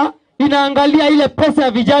rarua inaangalia ile pesa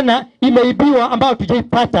ya vijana imeibiwa ambayo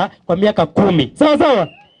tujaipata kwa miaka 10. Sawa sawa?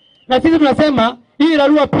 Na sisi tunasema hii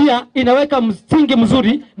rarua pia inaweka msingi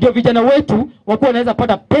mzuri ndio vijana wetu wakuwa wanaweza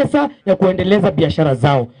pata pesa ya kuendeleza biashara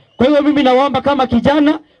zao. Kwa hiyo mimi nawaomba kama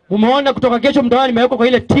kijana, umeona kutoka kesho mtaani nimeweka kwa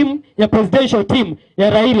ile team ya presidential team ya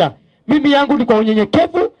Raila. Mimi yangu ni kwa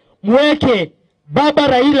unyenyekevu, muweke baba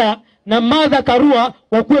Raila na Martha Karua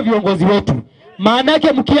wakuwe viongozi wetu. Maana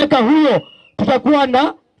yake mkiweka huyo tutakuwa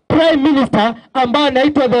na prime minister ambaye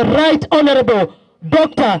anaitwa the right honorable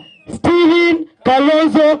Dr. Stephen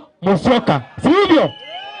Kalonzo Musyoka. Si hivyo?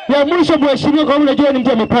 Ya mwisho mheshimiwa, kwa unajua ni mtu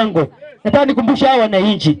wa mipango. Nataka nikumbushe hawa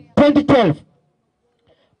wananchi. 2012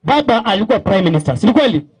 baba alikuwa prime minister. Si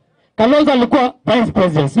kweli? Kalonzo alikuwa vice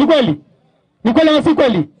president. Si kweli? Ni kweli au si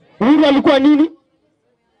kweli? Uhuru alikuwa nini?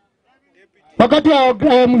 Wakati wa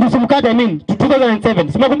msumukata nini?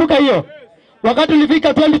 2007. Simakumbuka hiyo. Wakati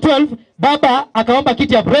ulifika 2012 baba akaomba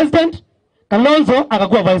kiti ya president, Kalonzo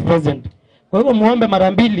akakuwa vice president. Kwa hivyo muombe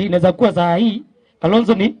mara mbili, inaweza kuwa saa hii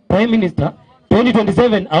Kalonzo ni prime minister,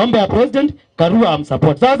 2027 aombe ya president, Karua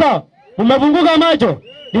amsupport. Sawa sawa? Umefunguka macho?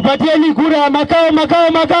 Nipatieni kura ya Makau,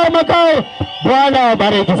 Makau, Makau, Makau. Bwana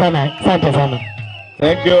wabariki sana. Asante sana.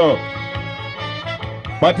 Thank you.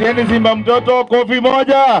 Patieni Simba mtoto kofi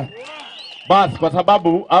moja. Bas, kwa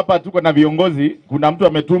sababu hapa tuko na viongozi, kuna mtu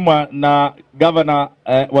ametumwa na governor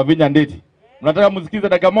wa Vinya Ndeti. Mnataka msikize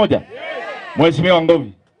dakika moja? Yes. Mheshimiwa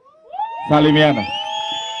Ngovi. Salimiana.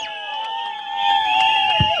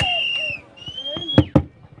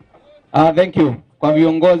 Thank you. Kwa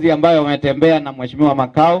viongozi ambayo wametembea na Mheshimiwa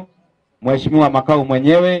Makau, Mheshimiwa Makau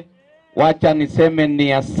mwenyewe, wacha niseme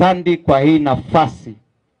ni asante kwa hii nafasi.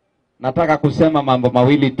 Nataka kusema mambo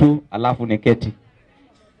mawili tu alafu niketi.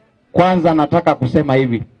 Kwanza nataka kusema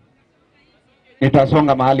hivi.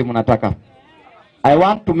 Nitasonga mahali mnataka. I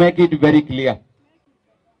want to make it very clear.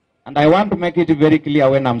 And I want to make it very clear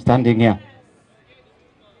when I'm standing here.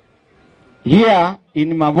 Here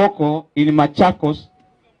in Mavoko, in Machakos,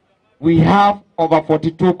 we have over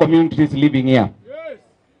 42 communities living here. Yes.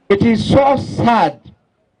 It is so sad.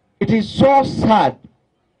 It is so sad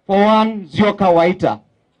for one Zioka Waita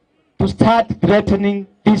to start threatening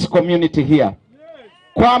this community here. Yes.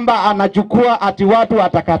 Kwamba anachukua ati watu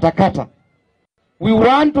atakatakata. We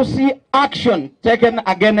want to see action taken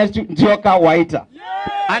against Zioka Waita. Yes.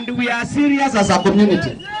 And we are serious as a community.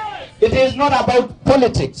 Yes. It is not about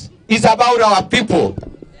politics. It's about our people.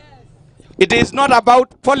 It is not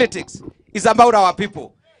about politics. It's about our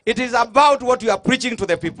people. It is about what you are preaching to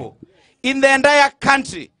the people. In the entire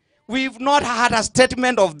country, we've not had a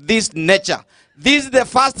statement of this nature. This is the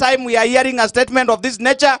first time we are hearing a statement of this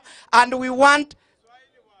nature, and we want,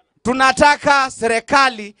 tunataka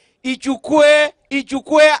serikali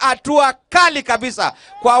ichukue hatua kali kabisa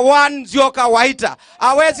kwa one Zioka Waita.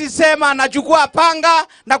 Hawezi sema anachukua panga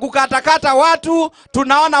na kukatakata watu.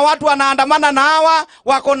 Tunaona watu wanaandamana na hawa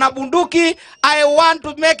wako na bunduki. I want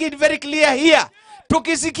to make it very clear here.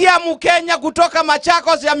 Tukisikia Mkenya kutoka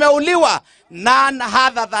Machakos yameuliwa, none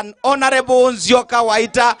other than Honorable Zioka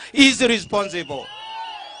Waita is responsible.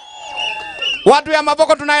 Watu ya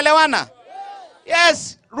Mavoko tunaelewana?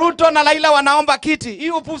 Yes. Ruto na Raila wanaomba kiti. Hii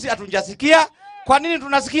upuzi hatunjasikia. Kwa nini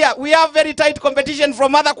tunasikia? We have very tight competition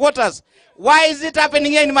from other quarters. Why is it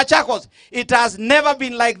happening here in Machakos? It has never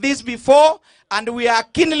been like this before, and we are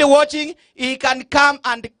keenly watching. He can come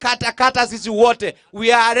and kata sisi wote.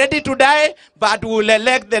 We are ready to die, but we will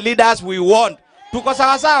elect the leaders we want. Tuko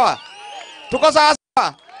sawa sawa? Tuko sawa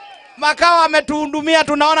sawa? Makau ametuhudumia,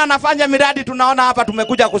 tunaona anafanya miradi, tunaona hapa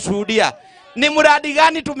tumekuja kushuhudia. Ni mradi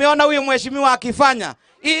gani tumeona huyu mheshimiwa akifanya?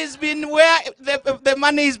 He's been where the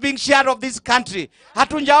money is being shared of this country.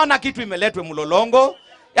 Hatunjaona kitu imeletwe Mlolongo.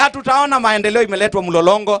 Hatutaona maendeleo imeletwa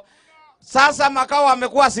Mlolongo. Sasa Makau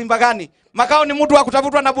amekuwa simba gani? Makau ni mtu wa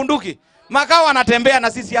kutafutwa na bunduki. Makau anatembea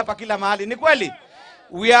na sisi hapa kila mahali. Ni kweli?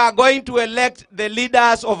 We are going to elect the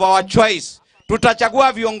leaders of our choice.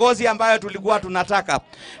 Tutachagua viongozi ambayo tulikuwa tunataka.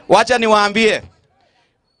 Wacha niwaambie.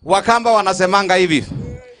 Wakamba wanasemanga hivi.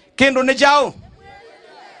 Kindu ni jao.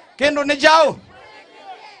 Kindu ni jao.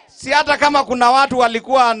 Si hata kama kuna watu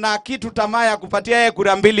walikuwa na kitu tamaa ya kupatia yeye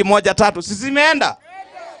kura 2, 1, 3. Sisi zimeenda.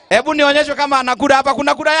 Hebu nionyeshe kama ana kura hapa.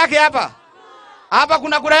 Kuna kura yake hapa. Hapa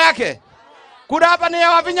kuna kura yake. Kura hapa ni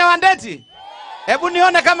ya Wavinya wa Ndeti. Hebu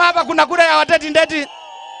nione kama hapa kuna kura ya Wateti Ndeti.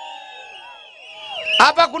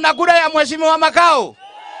 Hapa kuna kura ya mheshimiwa Makau.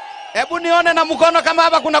 Hebu nione na mkono kama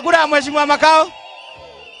hapa kuna kura ya mheshimiwa Makau.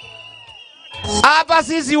 Hapa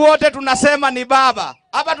sisi wote tunasema ni baba.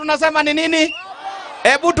 Hapa tunasema ni nini?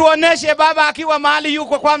 Hebu tuoneshe baba akiwa mahali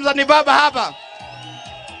yuko kwanza ni baba hapa.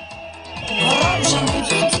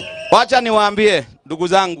 Wacha niwaambie ndugu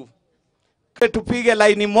zangu. Tupige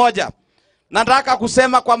laini moja. Nataka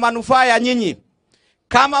kusema kwa manufaa ya nyinyi.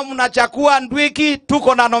 Kama mnachakua Ndwiki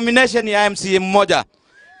tuko na nomination ya MCA mmoja.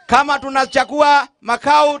 Kama tunachakua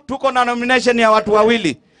Makau tuko na nomination ya watu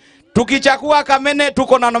wawili. Tukichakua Kamene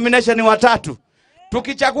tuko na nomination watatu.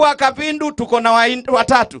 Tukichakua Kapindu tuko na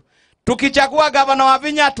watatu. Tukichakua gavana wa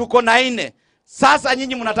Vinya tuko na 4. Sasa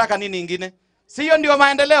nyinyi mnataka nini ingine? Sio ndio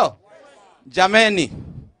maendeleo? Jameni,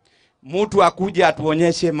 mtu akuje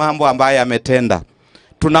atuonyeshe mambo ambayo ametenda.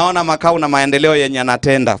 Tunaona Makau na maendeleo yenye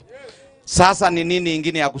anatenda. Sasa ni nini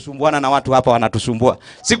ingine ya kusumbuana na watu hapa wanatusumbua?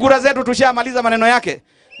 Sikura zetu tushamaliza maneno yake.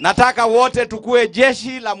 Nataka wote tukue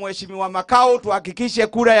jeshi la mheshimiwa Makau, tuhakikishe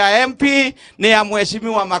kura ya MP ni ya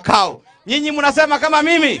mheshimiwa Makau. Nyinyi mnasema kama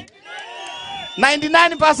mimi?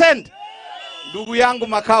 99%. Ndugu yangu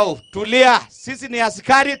Makau, tulia. Sisi ni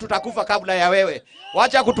askari, tutakufa kabla ya wewe.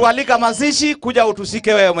 Wacha kutualika mazishi, kuja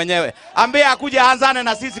utusike wewe mwenyewe. Ambie akuja anzane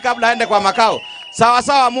na sisi kabla aende kwa Makau. Sawa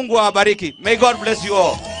sawa, Mungu awabariki. May God bless you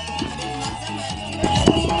all.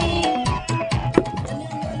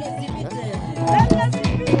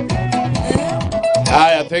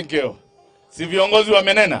 Haya, thank you. Si viongozi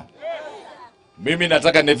wamenena? Mimi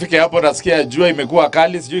nataka nifike hapo, nasikia jua imekuwa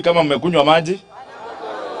kali, sijui kama mmekunywa maji.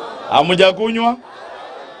 Hamujakunywa?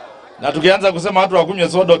 Na tukianza kusema watu wakunywe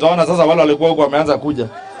soda utaona sasa wale walikuwa huko wameanza kuja.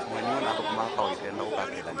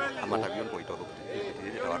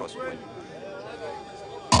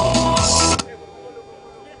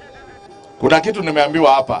 Kuna kitu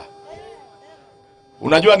nimeambiwa hapa.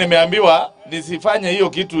 Unajua nimeambiwa nisifanye hiyo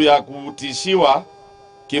kitu ya kutishiwa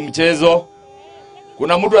kimchezo.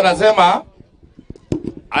 Kuna mtu anasema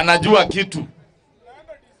anajua kitu.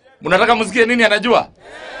 Mnataka msikie nini anajua?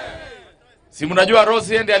 Si mnajua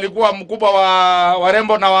Rose ndiye alikuwa mkubwa wa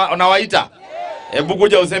warembo na Waita. Hebu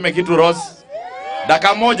kuja useme kitu Rose.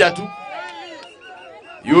 Dakika moja tu.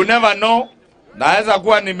 You never know. Naweza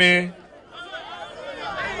kuwa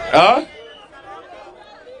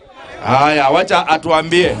Haya, wacha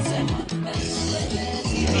atuambie.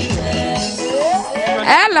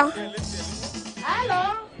 Hello. Hello.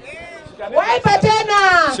 Waipa tena.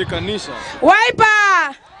 Shikanisha. Waipa.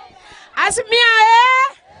 Asimia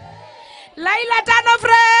Laila tano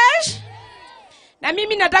fresh. Na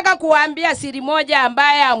mimi nataka kuambia siri moja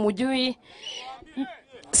ambaye hamjui.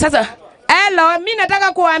 Sasa hello, mimi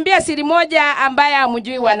nataka kuambia siri moja ambaye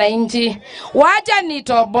hamjui wananchi. Wacha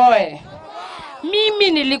nitoboe.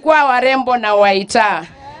 Mimi nilikuwa warembo na Waita.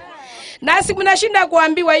 Na si mnashinda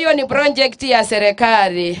kuambiwa hiyo ni project ya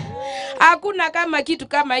serikali. Hakuna kama kitu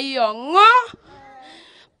kama hiyo.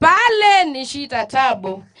 Pale ni shida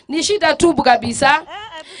tabu. Ni shida tubu kabisa.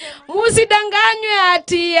 Musidanganywe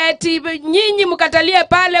ati nyinyi mkatalie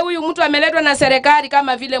pale huyu mtu ameletwa na serikali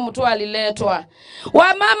kama vile mtu aliletwa.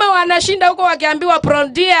 Wamama wanashinda huko wakiambiwa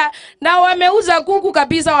prondia na wameuza kuku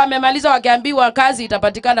kabisa, wamemaliza wakiambiwa kazi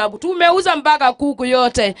itapatikana. Tumeuza mpaka kuku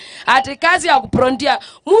yote. Ati kazi ya kuprondia.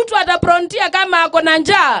 Mtu ataprondia kama ako na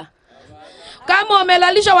njaa. Kama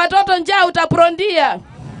umelalisha watoto njaa utaprondia.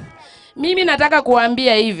 Mimi nataka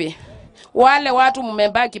kuambia hivi. Wale watu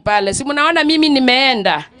mmebaki pale. Si mnaona mimi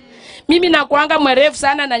nimeenda. Mimi nakuanga mwerefu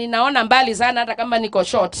sana na ninaona mbali sana hata kama niko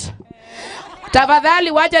short.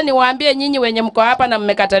 Tafadhali wacha niwaambie nyinyi wenye mko hapa na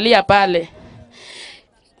mmekatalia pale.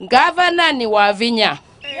 Governor ni wa Vinya.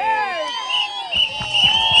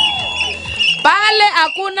 Pale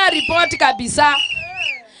hakuna report kabisa.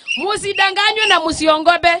 Musidanganywe na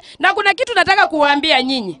musiongope. Na kuna kitu nataka kuwaambia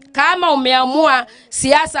nyinyi. Kama umeamua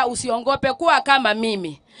siasa usiongope kuwa kama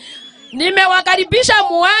mimi. Nimewakaribisha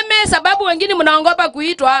muame sababu wengine mnaongopa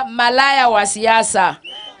kuitwa malaya wa siasa.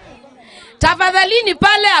 Tafadhalini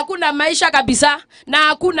pale hakuna maisha kabisa na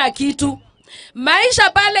hakuna kitu. Maisha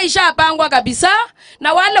pale ishapangwa kabisa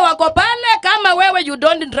na wale wako pale kama wewe you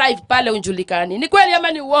don't drive pale unjulikani. Ni kweli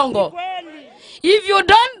ama ni uongo? If you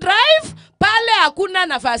don't drive pale hakuna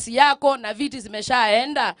nafasi yako na viti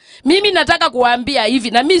zimeshaenda. Mimi nataka kuambia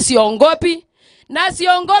hivi na mimi siongopi na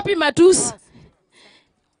siongopi matusi.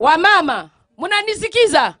 Wamama,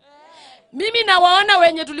 mnanisikiza? Mimi nawaona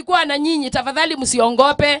wenye tulikuwa na nyinyi, tafadhali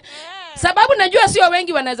msiongope. Sababu najua sio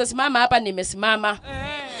wengi wanaweza simama hapa nimesimama.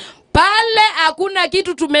 Pale hakuna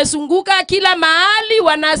kitu, tumesunguka kila mahali,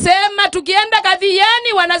 wanasema tukienda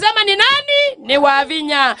Thiani wanasema ni nani? Ni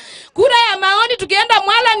Wavinya. Kura ya maoni tukienda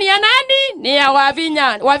Mwala ni ya nani? Ni ya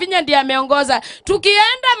Wavinya. Wavinya ndiye ameongoza.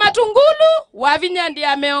 Tukienda Matungulu, Wavinya ndiye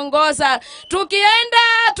ameongoza.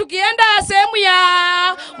 Tukienda sehemu ya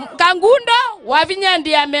Kangundo, Wavinya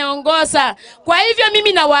ndiye ameongoza. Kwa hivyo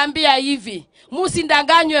mimi nawaambia hivi,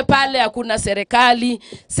 Musindanganywe pale hakuna serikali.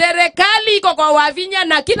 Serikali iko kwa Wavinya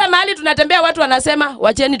na kila mahali tunatembea watu wanasema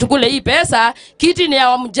wacheni tukule hii pesa, kiti ni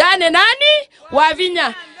ya mjane nani?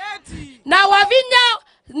 Wavinya. Na Wavinya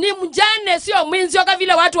ni mjane sio mwinzi kama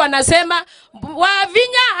vile watu wanasema.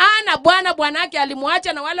 Wavinya hana bwana, bwanake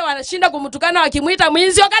alimwacha na wale wanashinda kumtukana wakimuita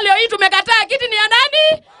mwinzi. Kama leo hii tumekataa kiti ni ya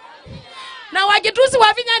nani? Na wakitusi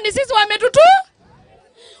Wavinya ni sisi wametutu?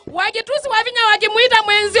 Wakitusi Wavinya wakimuita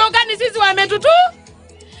mwenzi kani sisi wametutu?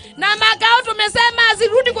 Na Makau tumesema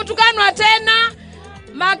asirudi kutukanwa tena.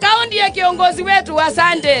 Makau ndiye kiongozi wetu.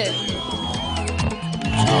 Asante.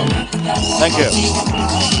 Thank you.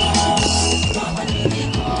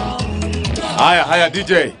 Haya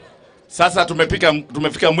DJ. Sasa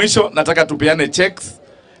tumefika mwisho, nataka tupiane checks.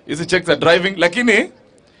 Hizi checks za driving, lakini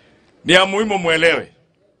ni ya muhimu muelewe.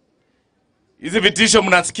 Hizi vitisho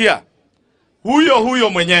mnasikia. Huyo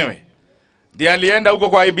mwenyewe ndiye alienda huko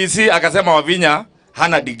kwa IBC akasema Wavinya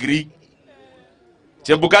hana degree.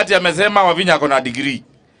 Chebukati amesema Wavinya ako na degree.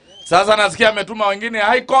 Sasa nasikia ametuma wengine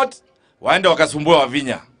High Court waende wakasumbua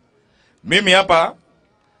Wavinya. Mimi hapa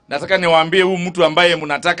nataka niwaambie huyu mtu ambaye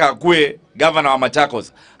mnataka akue governor wa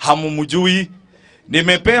Machakos hamumjui.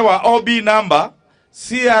 Nimepewa OB number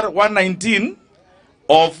CR119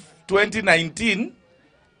 of 2019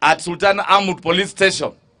 at Sultan Ahmed Police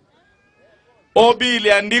Station. OB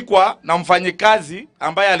iliandikwa na mfanyikazi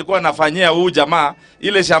ambaye alikuwa anafanyia huyu jamaa,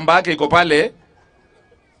 ile shamba yake iko pale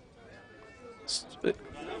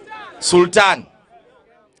Sultan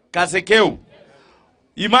Kasekeu.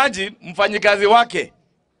 Imagine mfanyikazi wake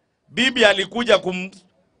bibi alikuja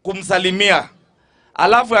kumsalimia,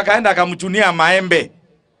 alafu akaenda akamchunia maembe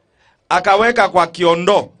akaweka kwa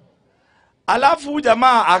kiondo. Alafu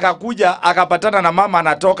jamaa akakuja akapatana na mama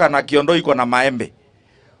anatoka na kiondo iko na maembe.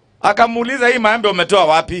 Akamuuliza hii maembe umetoa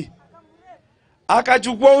wapi?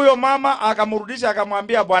 Akachukua huyo mama akamrudisha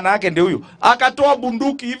akamwambia bwana yake ndio huyu. Akatoa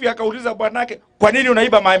bunduki hivi akauliza bwana yake, "Kwa nini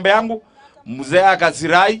unaiba maembe yangu?" Mzee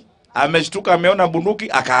akasirai, ameshtuka ameona bunduki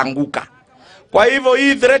akaanguka. Kwa hivyo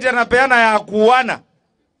hii threat anapeana ya kuuana.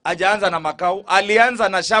 Hajaanza na Makau, alianza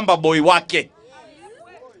na shamba boy wake.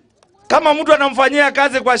 Kama mtu anamfanyia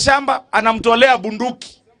kazi kwa shamba, anamtolea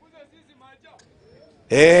bunduki.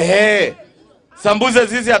 Sambuze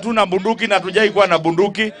sisi hatuna bunduki na tujai kuwa na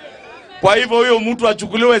bunduki. Kwa hivyo huyo mtu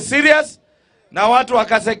achukuliwe serious. Na watu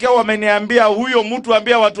wakasekea wameniambia huyo mtu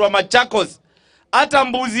ambia watu wa Machakos, hata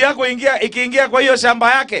mbuzi yako ikiingia kwa hiyo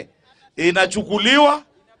shamba yake inachukuliwa,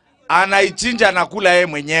 anaichinja anakula yeye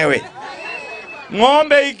mwenyewe.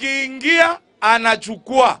 Ng'ombe ikiingia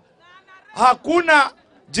anachukua. Hakuna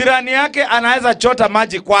jirani yake anaweza chota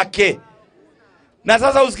maji kwake. Na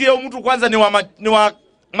sasa usikie mtu kwanza ni wa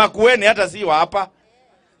Makueni, hata si wa hapa.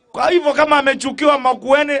 Kwa hivyo kama amechukiwa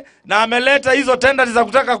Makueni na ameleta hizo tenda za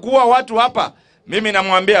kutaka kuua watu hapa, mimi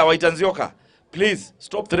namwambia Waita, please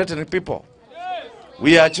stop threatening people.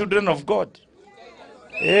 We are children of God.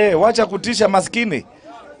 Wacha kutisha maskini.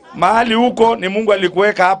 Mahali huko ni Mungu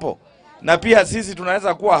alikuweka hapo. Na pia sisi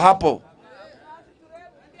tunaweza kuwa hapo.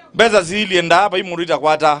 Beza zili enda hapa hii murita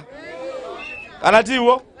kwata.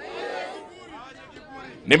 Anatiwo?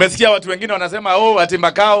 Nimesikia watu wengine wanasema ati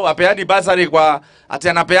Makau apeani basari kwa ati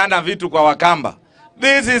anapeana vitu kwa Wakamba.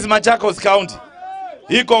 This is Machakos County.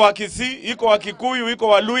 Iko Wakisii, iko Wakikuyu, iko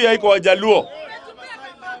Waluya, iko Wajaluo.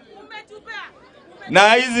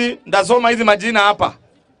 Na hizi ndasoma hizi majina hapa.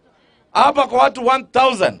 Hapa kwa watu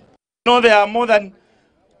 1000. There are more than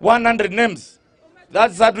 100 names.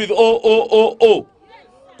 That's start with O.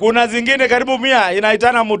 Kuna zingine karibu 100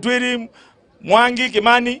 inaitana Mutwiri, Mwangi,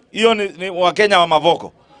 Kimani, hiyo ni Wakenya wa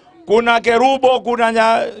Mavoko. Kuna Kerubo,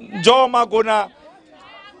 kuna Njoma, kuna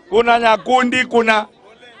Nyakundi, kuna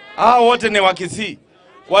hao wote ni Wakisii.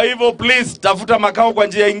 Kwa hivyo please tafuta Makau kwa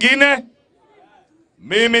njia nyingine.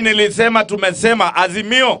 Mimi nilisema tumesema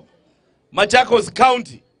Azimio Machakos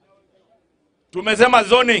County. Tumesema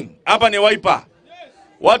zoning hapa ni Wiper.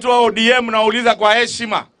 Watu wa ODM nauliza kwa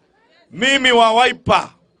heshima. Mimi wa Wiper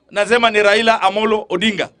nasema ni Raila Amolo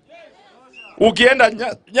Odinga. Ukienda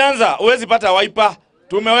Nyanza huwezi pata Wiper.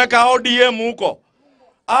 Tumeweka ODM huko.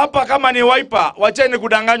 Hapa kama ni Wiper, wacheni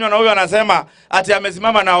kudanganywa na huyo anasema ati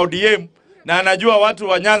amesimama na ODM na anajua watu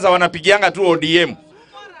wa Nyanza wanapigianga tu ODM.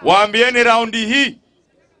 Waambieni raundi hii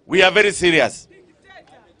we are very serious.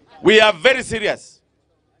 We are very serious.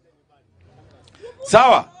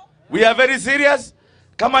 Sawa? We are very serious.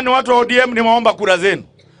 Kama ni watu wa ODM ni maomba kura zenu.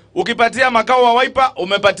 Ukipatia Makau wa Wiper,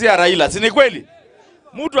 umepatia Raila. Si ni kweli?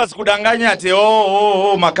 Mtu asikudanganye ati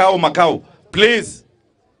Makau. Please.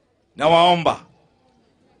 Nawaomba.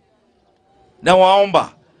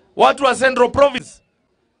 Watu wa Central Province.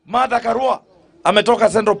 Martha Karua ametoka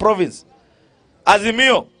Central Province.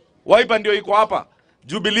 Azimio, Wiper ndio iko hapa.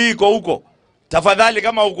 Jubilee iko huko. Tafadhali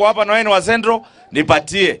kama uko hapa na wewe ni wa Central,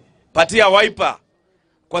 nipatie. Patia Wiper.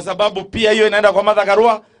 Kwa sababu pia hiyo inaenda kwa Martha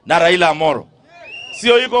Karua na Raila Amolo.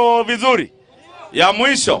 Sio iko vizuri? Ya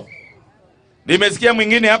mwisho, nimesikia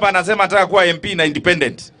mwingine hapa anasema anataka kuwa MP na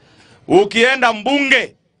independent. Ukienda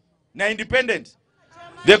mbunge na independent,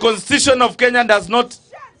 the Constitution of Kenya does not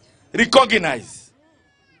recognize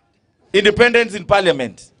independence in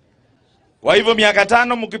parliament. Kwa hivyo miaka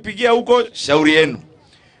 5 mkipigia huko, shauri yenu.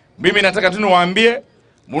 Mimi nataka tu niwaambie,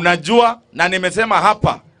 mnajua na nimesema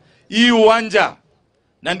hapa, hii uwanja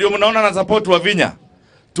na ndio mnaona na support Wavinya.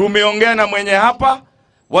 Tumeongea na mwenye hapa,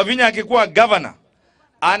 Wavinya akikuwa governor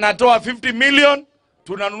anatoa 50 million,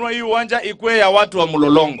 tunanunua hii uwanja ikuwe ya watu wa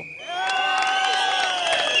Mlolongo.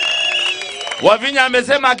 Wavinya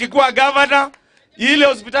amesema akikuwa governor, ile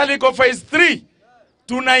hospitali iko phase 3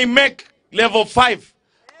 tunaimake level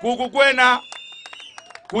 5.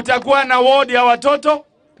 Kutakuwa na ward ya watoto,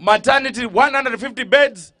 maternity 150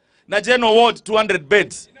 beds na general ward 200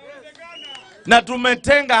 beds. Na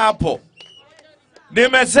tumetenga hapo.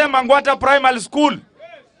 Nimesema Ngwata Primary School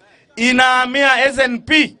inahamia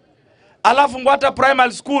SNP. Alafu Ngwata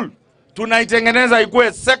Primary School tunaitengeneza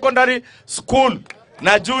ikuwe secondary school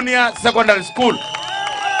na junior secondary school.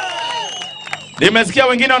 Nimesikia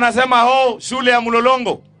wengine wanasema shule ya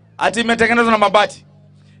Mlolongo ati imetengenezwa na mabati.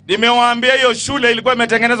 Nimewaambia hiyo shule ilikuwa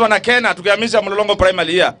imetengenezwa na Kenya tukihamisha Mlolongo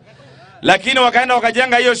Primary here. Lakini wakaenda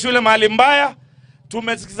wakajenga hiyo shule mahali mbaya.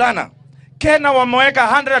 Tumesikizana. Kenya wameweka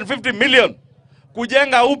 150 million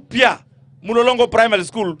kujenga upya Mlolongo Primary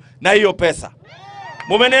School na hiyo pesa.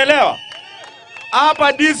 Mumenielewa?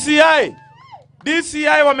 Hapa DCI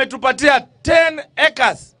wametupatia 10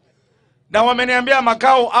 acres. Na wameniambia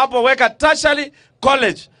Makau hapo weka tertiary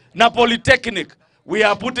college na polytechnic. We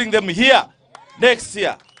are putting them here next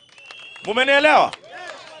year. Mumenielewa?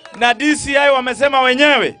 Na DCI wamesema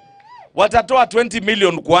wenyewe watatoa 20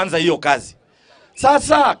 million kuanza hiyo kazi.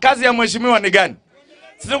 Sasa kazi ya mheshimiwa ni gani?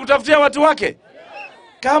 Sisi kutafutia watu wake.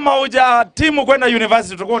 Kama huja timu kwenda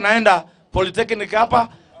university tutakuwa unaenda polytechnic hapa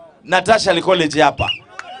na tertiary college hapa.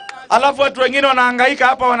 Alafu watu wengine wanahangaika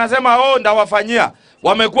hapa wanasema ndawafanyia.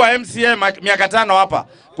 Wamekuwa MCA miaka 5 hapa.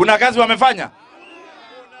 Kuna kazi wamefanya?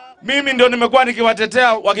 Mimi ndio nimekuwa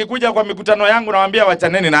nikiwatetea wakikuja kwa mikutano yangu nawaambia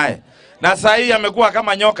wachaneni naye. Na saa hii amekuwa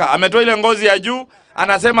kama nyoka. Ametoa ile ngozi ya juu,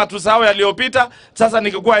 anasema tusahau yaliyopita, sasa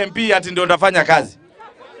nikikuwa MP ati ndio ndafanya kazi.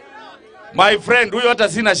 My friend, huyo hata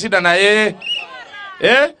sina shida na yeye.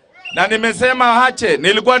 Na nimesema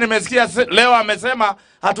nilikuwa nimesikia leo amesema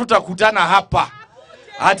hatutakutana hapa.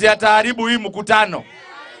 Ati ataharibu hii mkutano.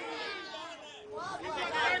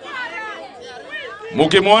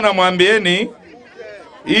 Mkimuona mwambieni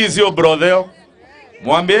hii sio brothel.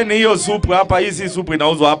 Mwambieni hiyo supu hapa, hii si supu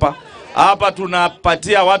inauzwa hapa. Hapa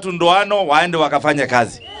tunapatia watu ndoano waende wakafanya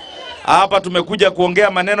kazi. Hapa tumekuja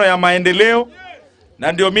kuongea maneno ya maendeleo.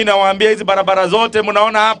 Na ndio mimi nawaambia hizi barabara zote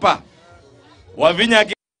mnaona hapa. Wavinya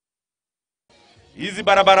hizi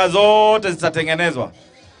barabara zote zitatengenezwa.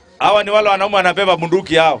 Hawa ni wale wanaume wanabeba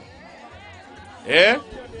bunduki hao.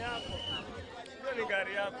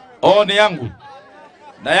 Ni yangu.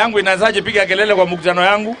 Na yangu inazaje piga kelele kwa mkutano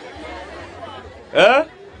yangu?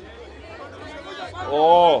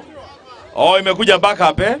 Imekuja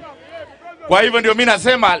backup Kwa hivyo ndio mimi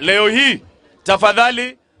nasema leo hii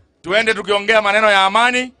tafadhali tuende tukiongea maneno ya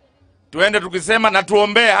amani, tuende tukisema na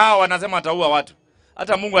tuombee hao wanasema ataua watu.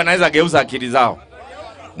 Hata Mungu anaweza geuza akili zao.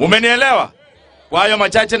 Mumenielewa? Kwa hiyo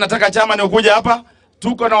machache nataka chama ni ukuja hapa.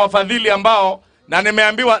 Tuko na wafadhili ambao na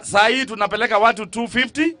nimeambiwa saa hii tunapeleka watu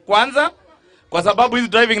 250 kwanza kwa sababu hizi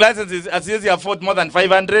driving licenses asiwezi afford more than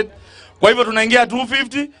 500. Kwa hivyo tunaingia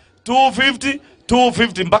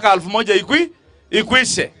 250 mpaka 1000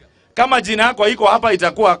 ikwishe. Kama jina yako iko hapa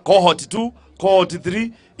itakuwa cohort 2, cohort 3,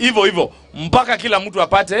 hivyo mpaka kila mtu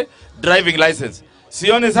apate driving license.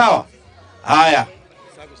 Sioni sawa? Haya.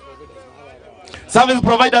 Service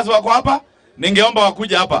providers wako hapa, ningeomba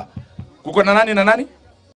wakuja hapa. Kuko na nani na nani?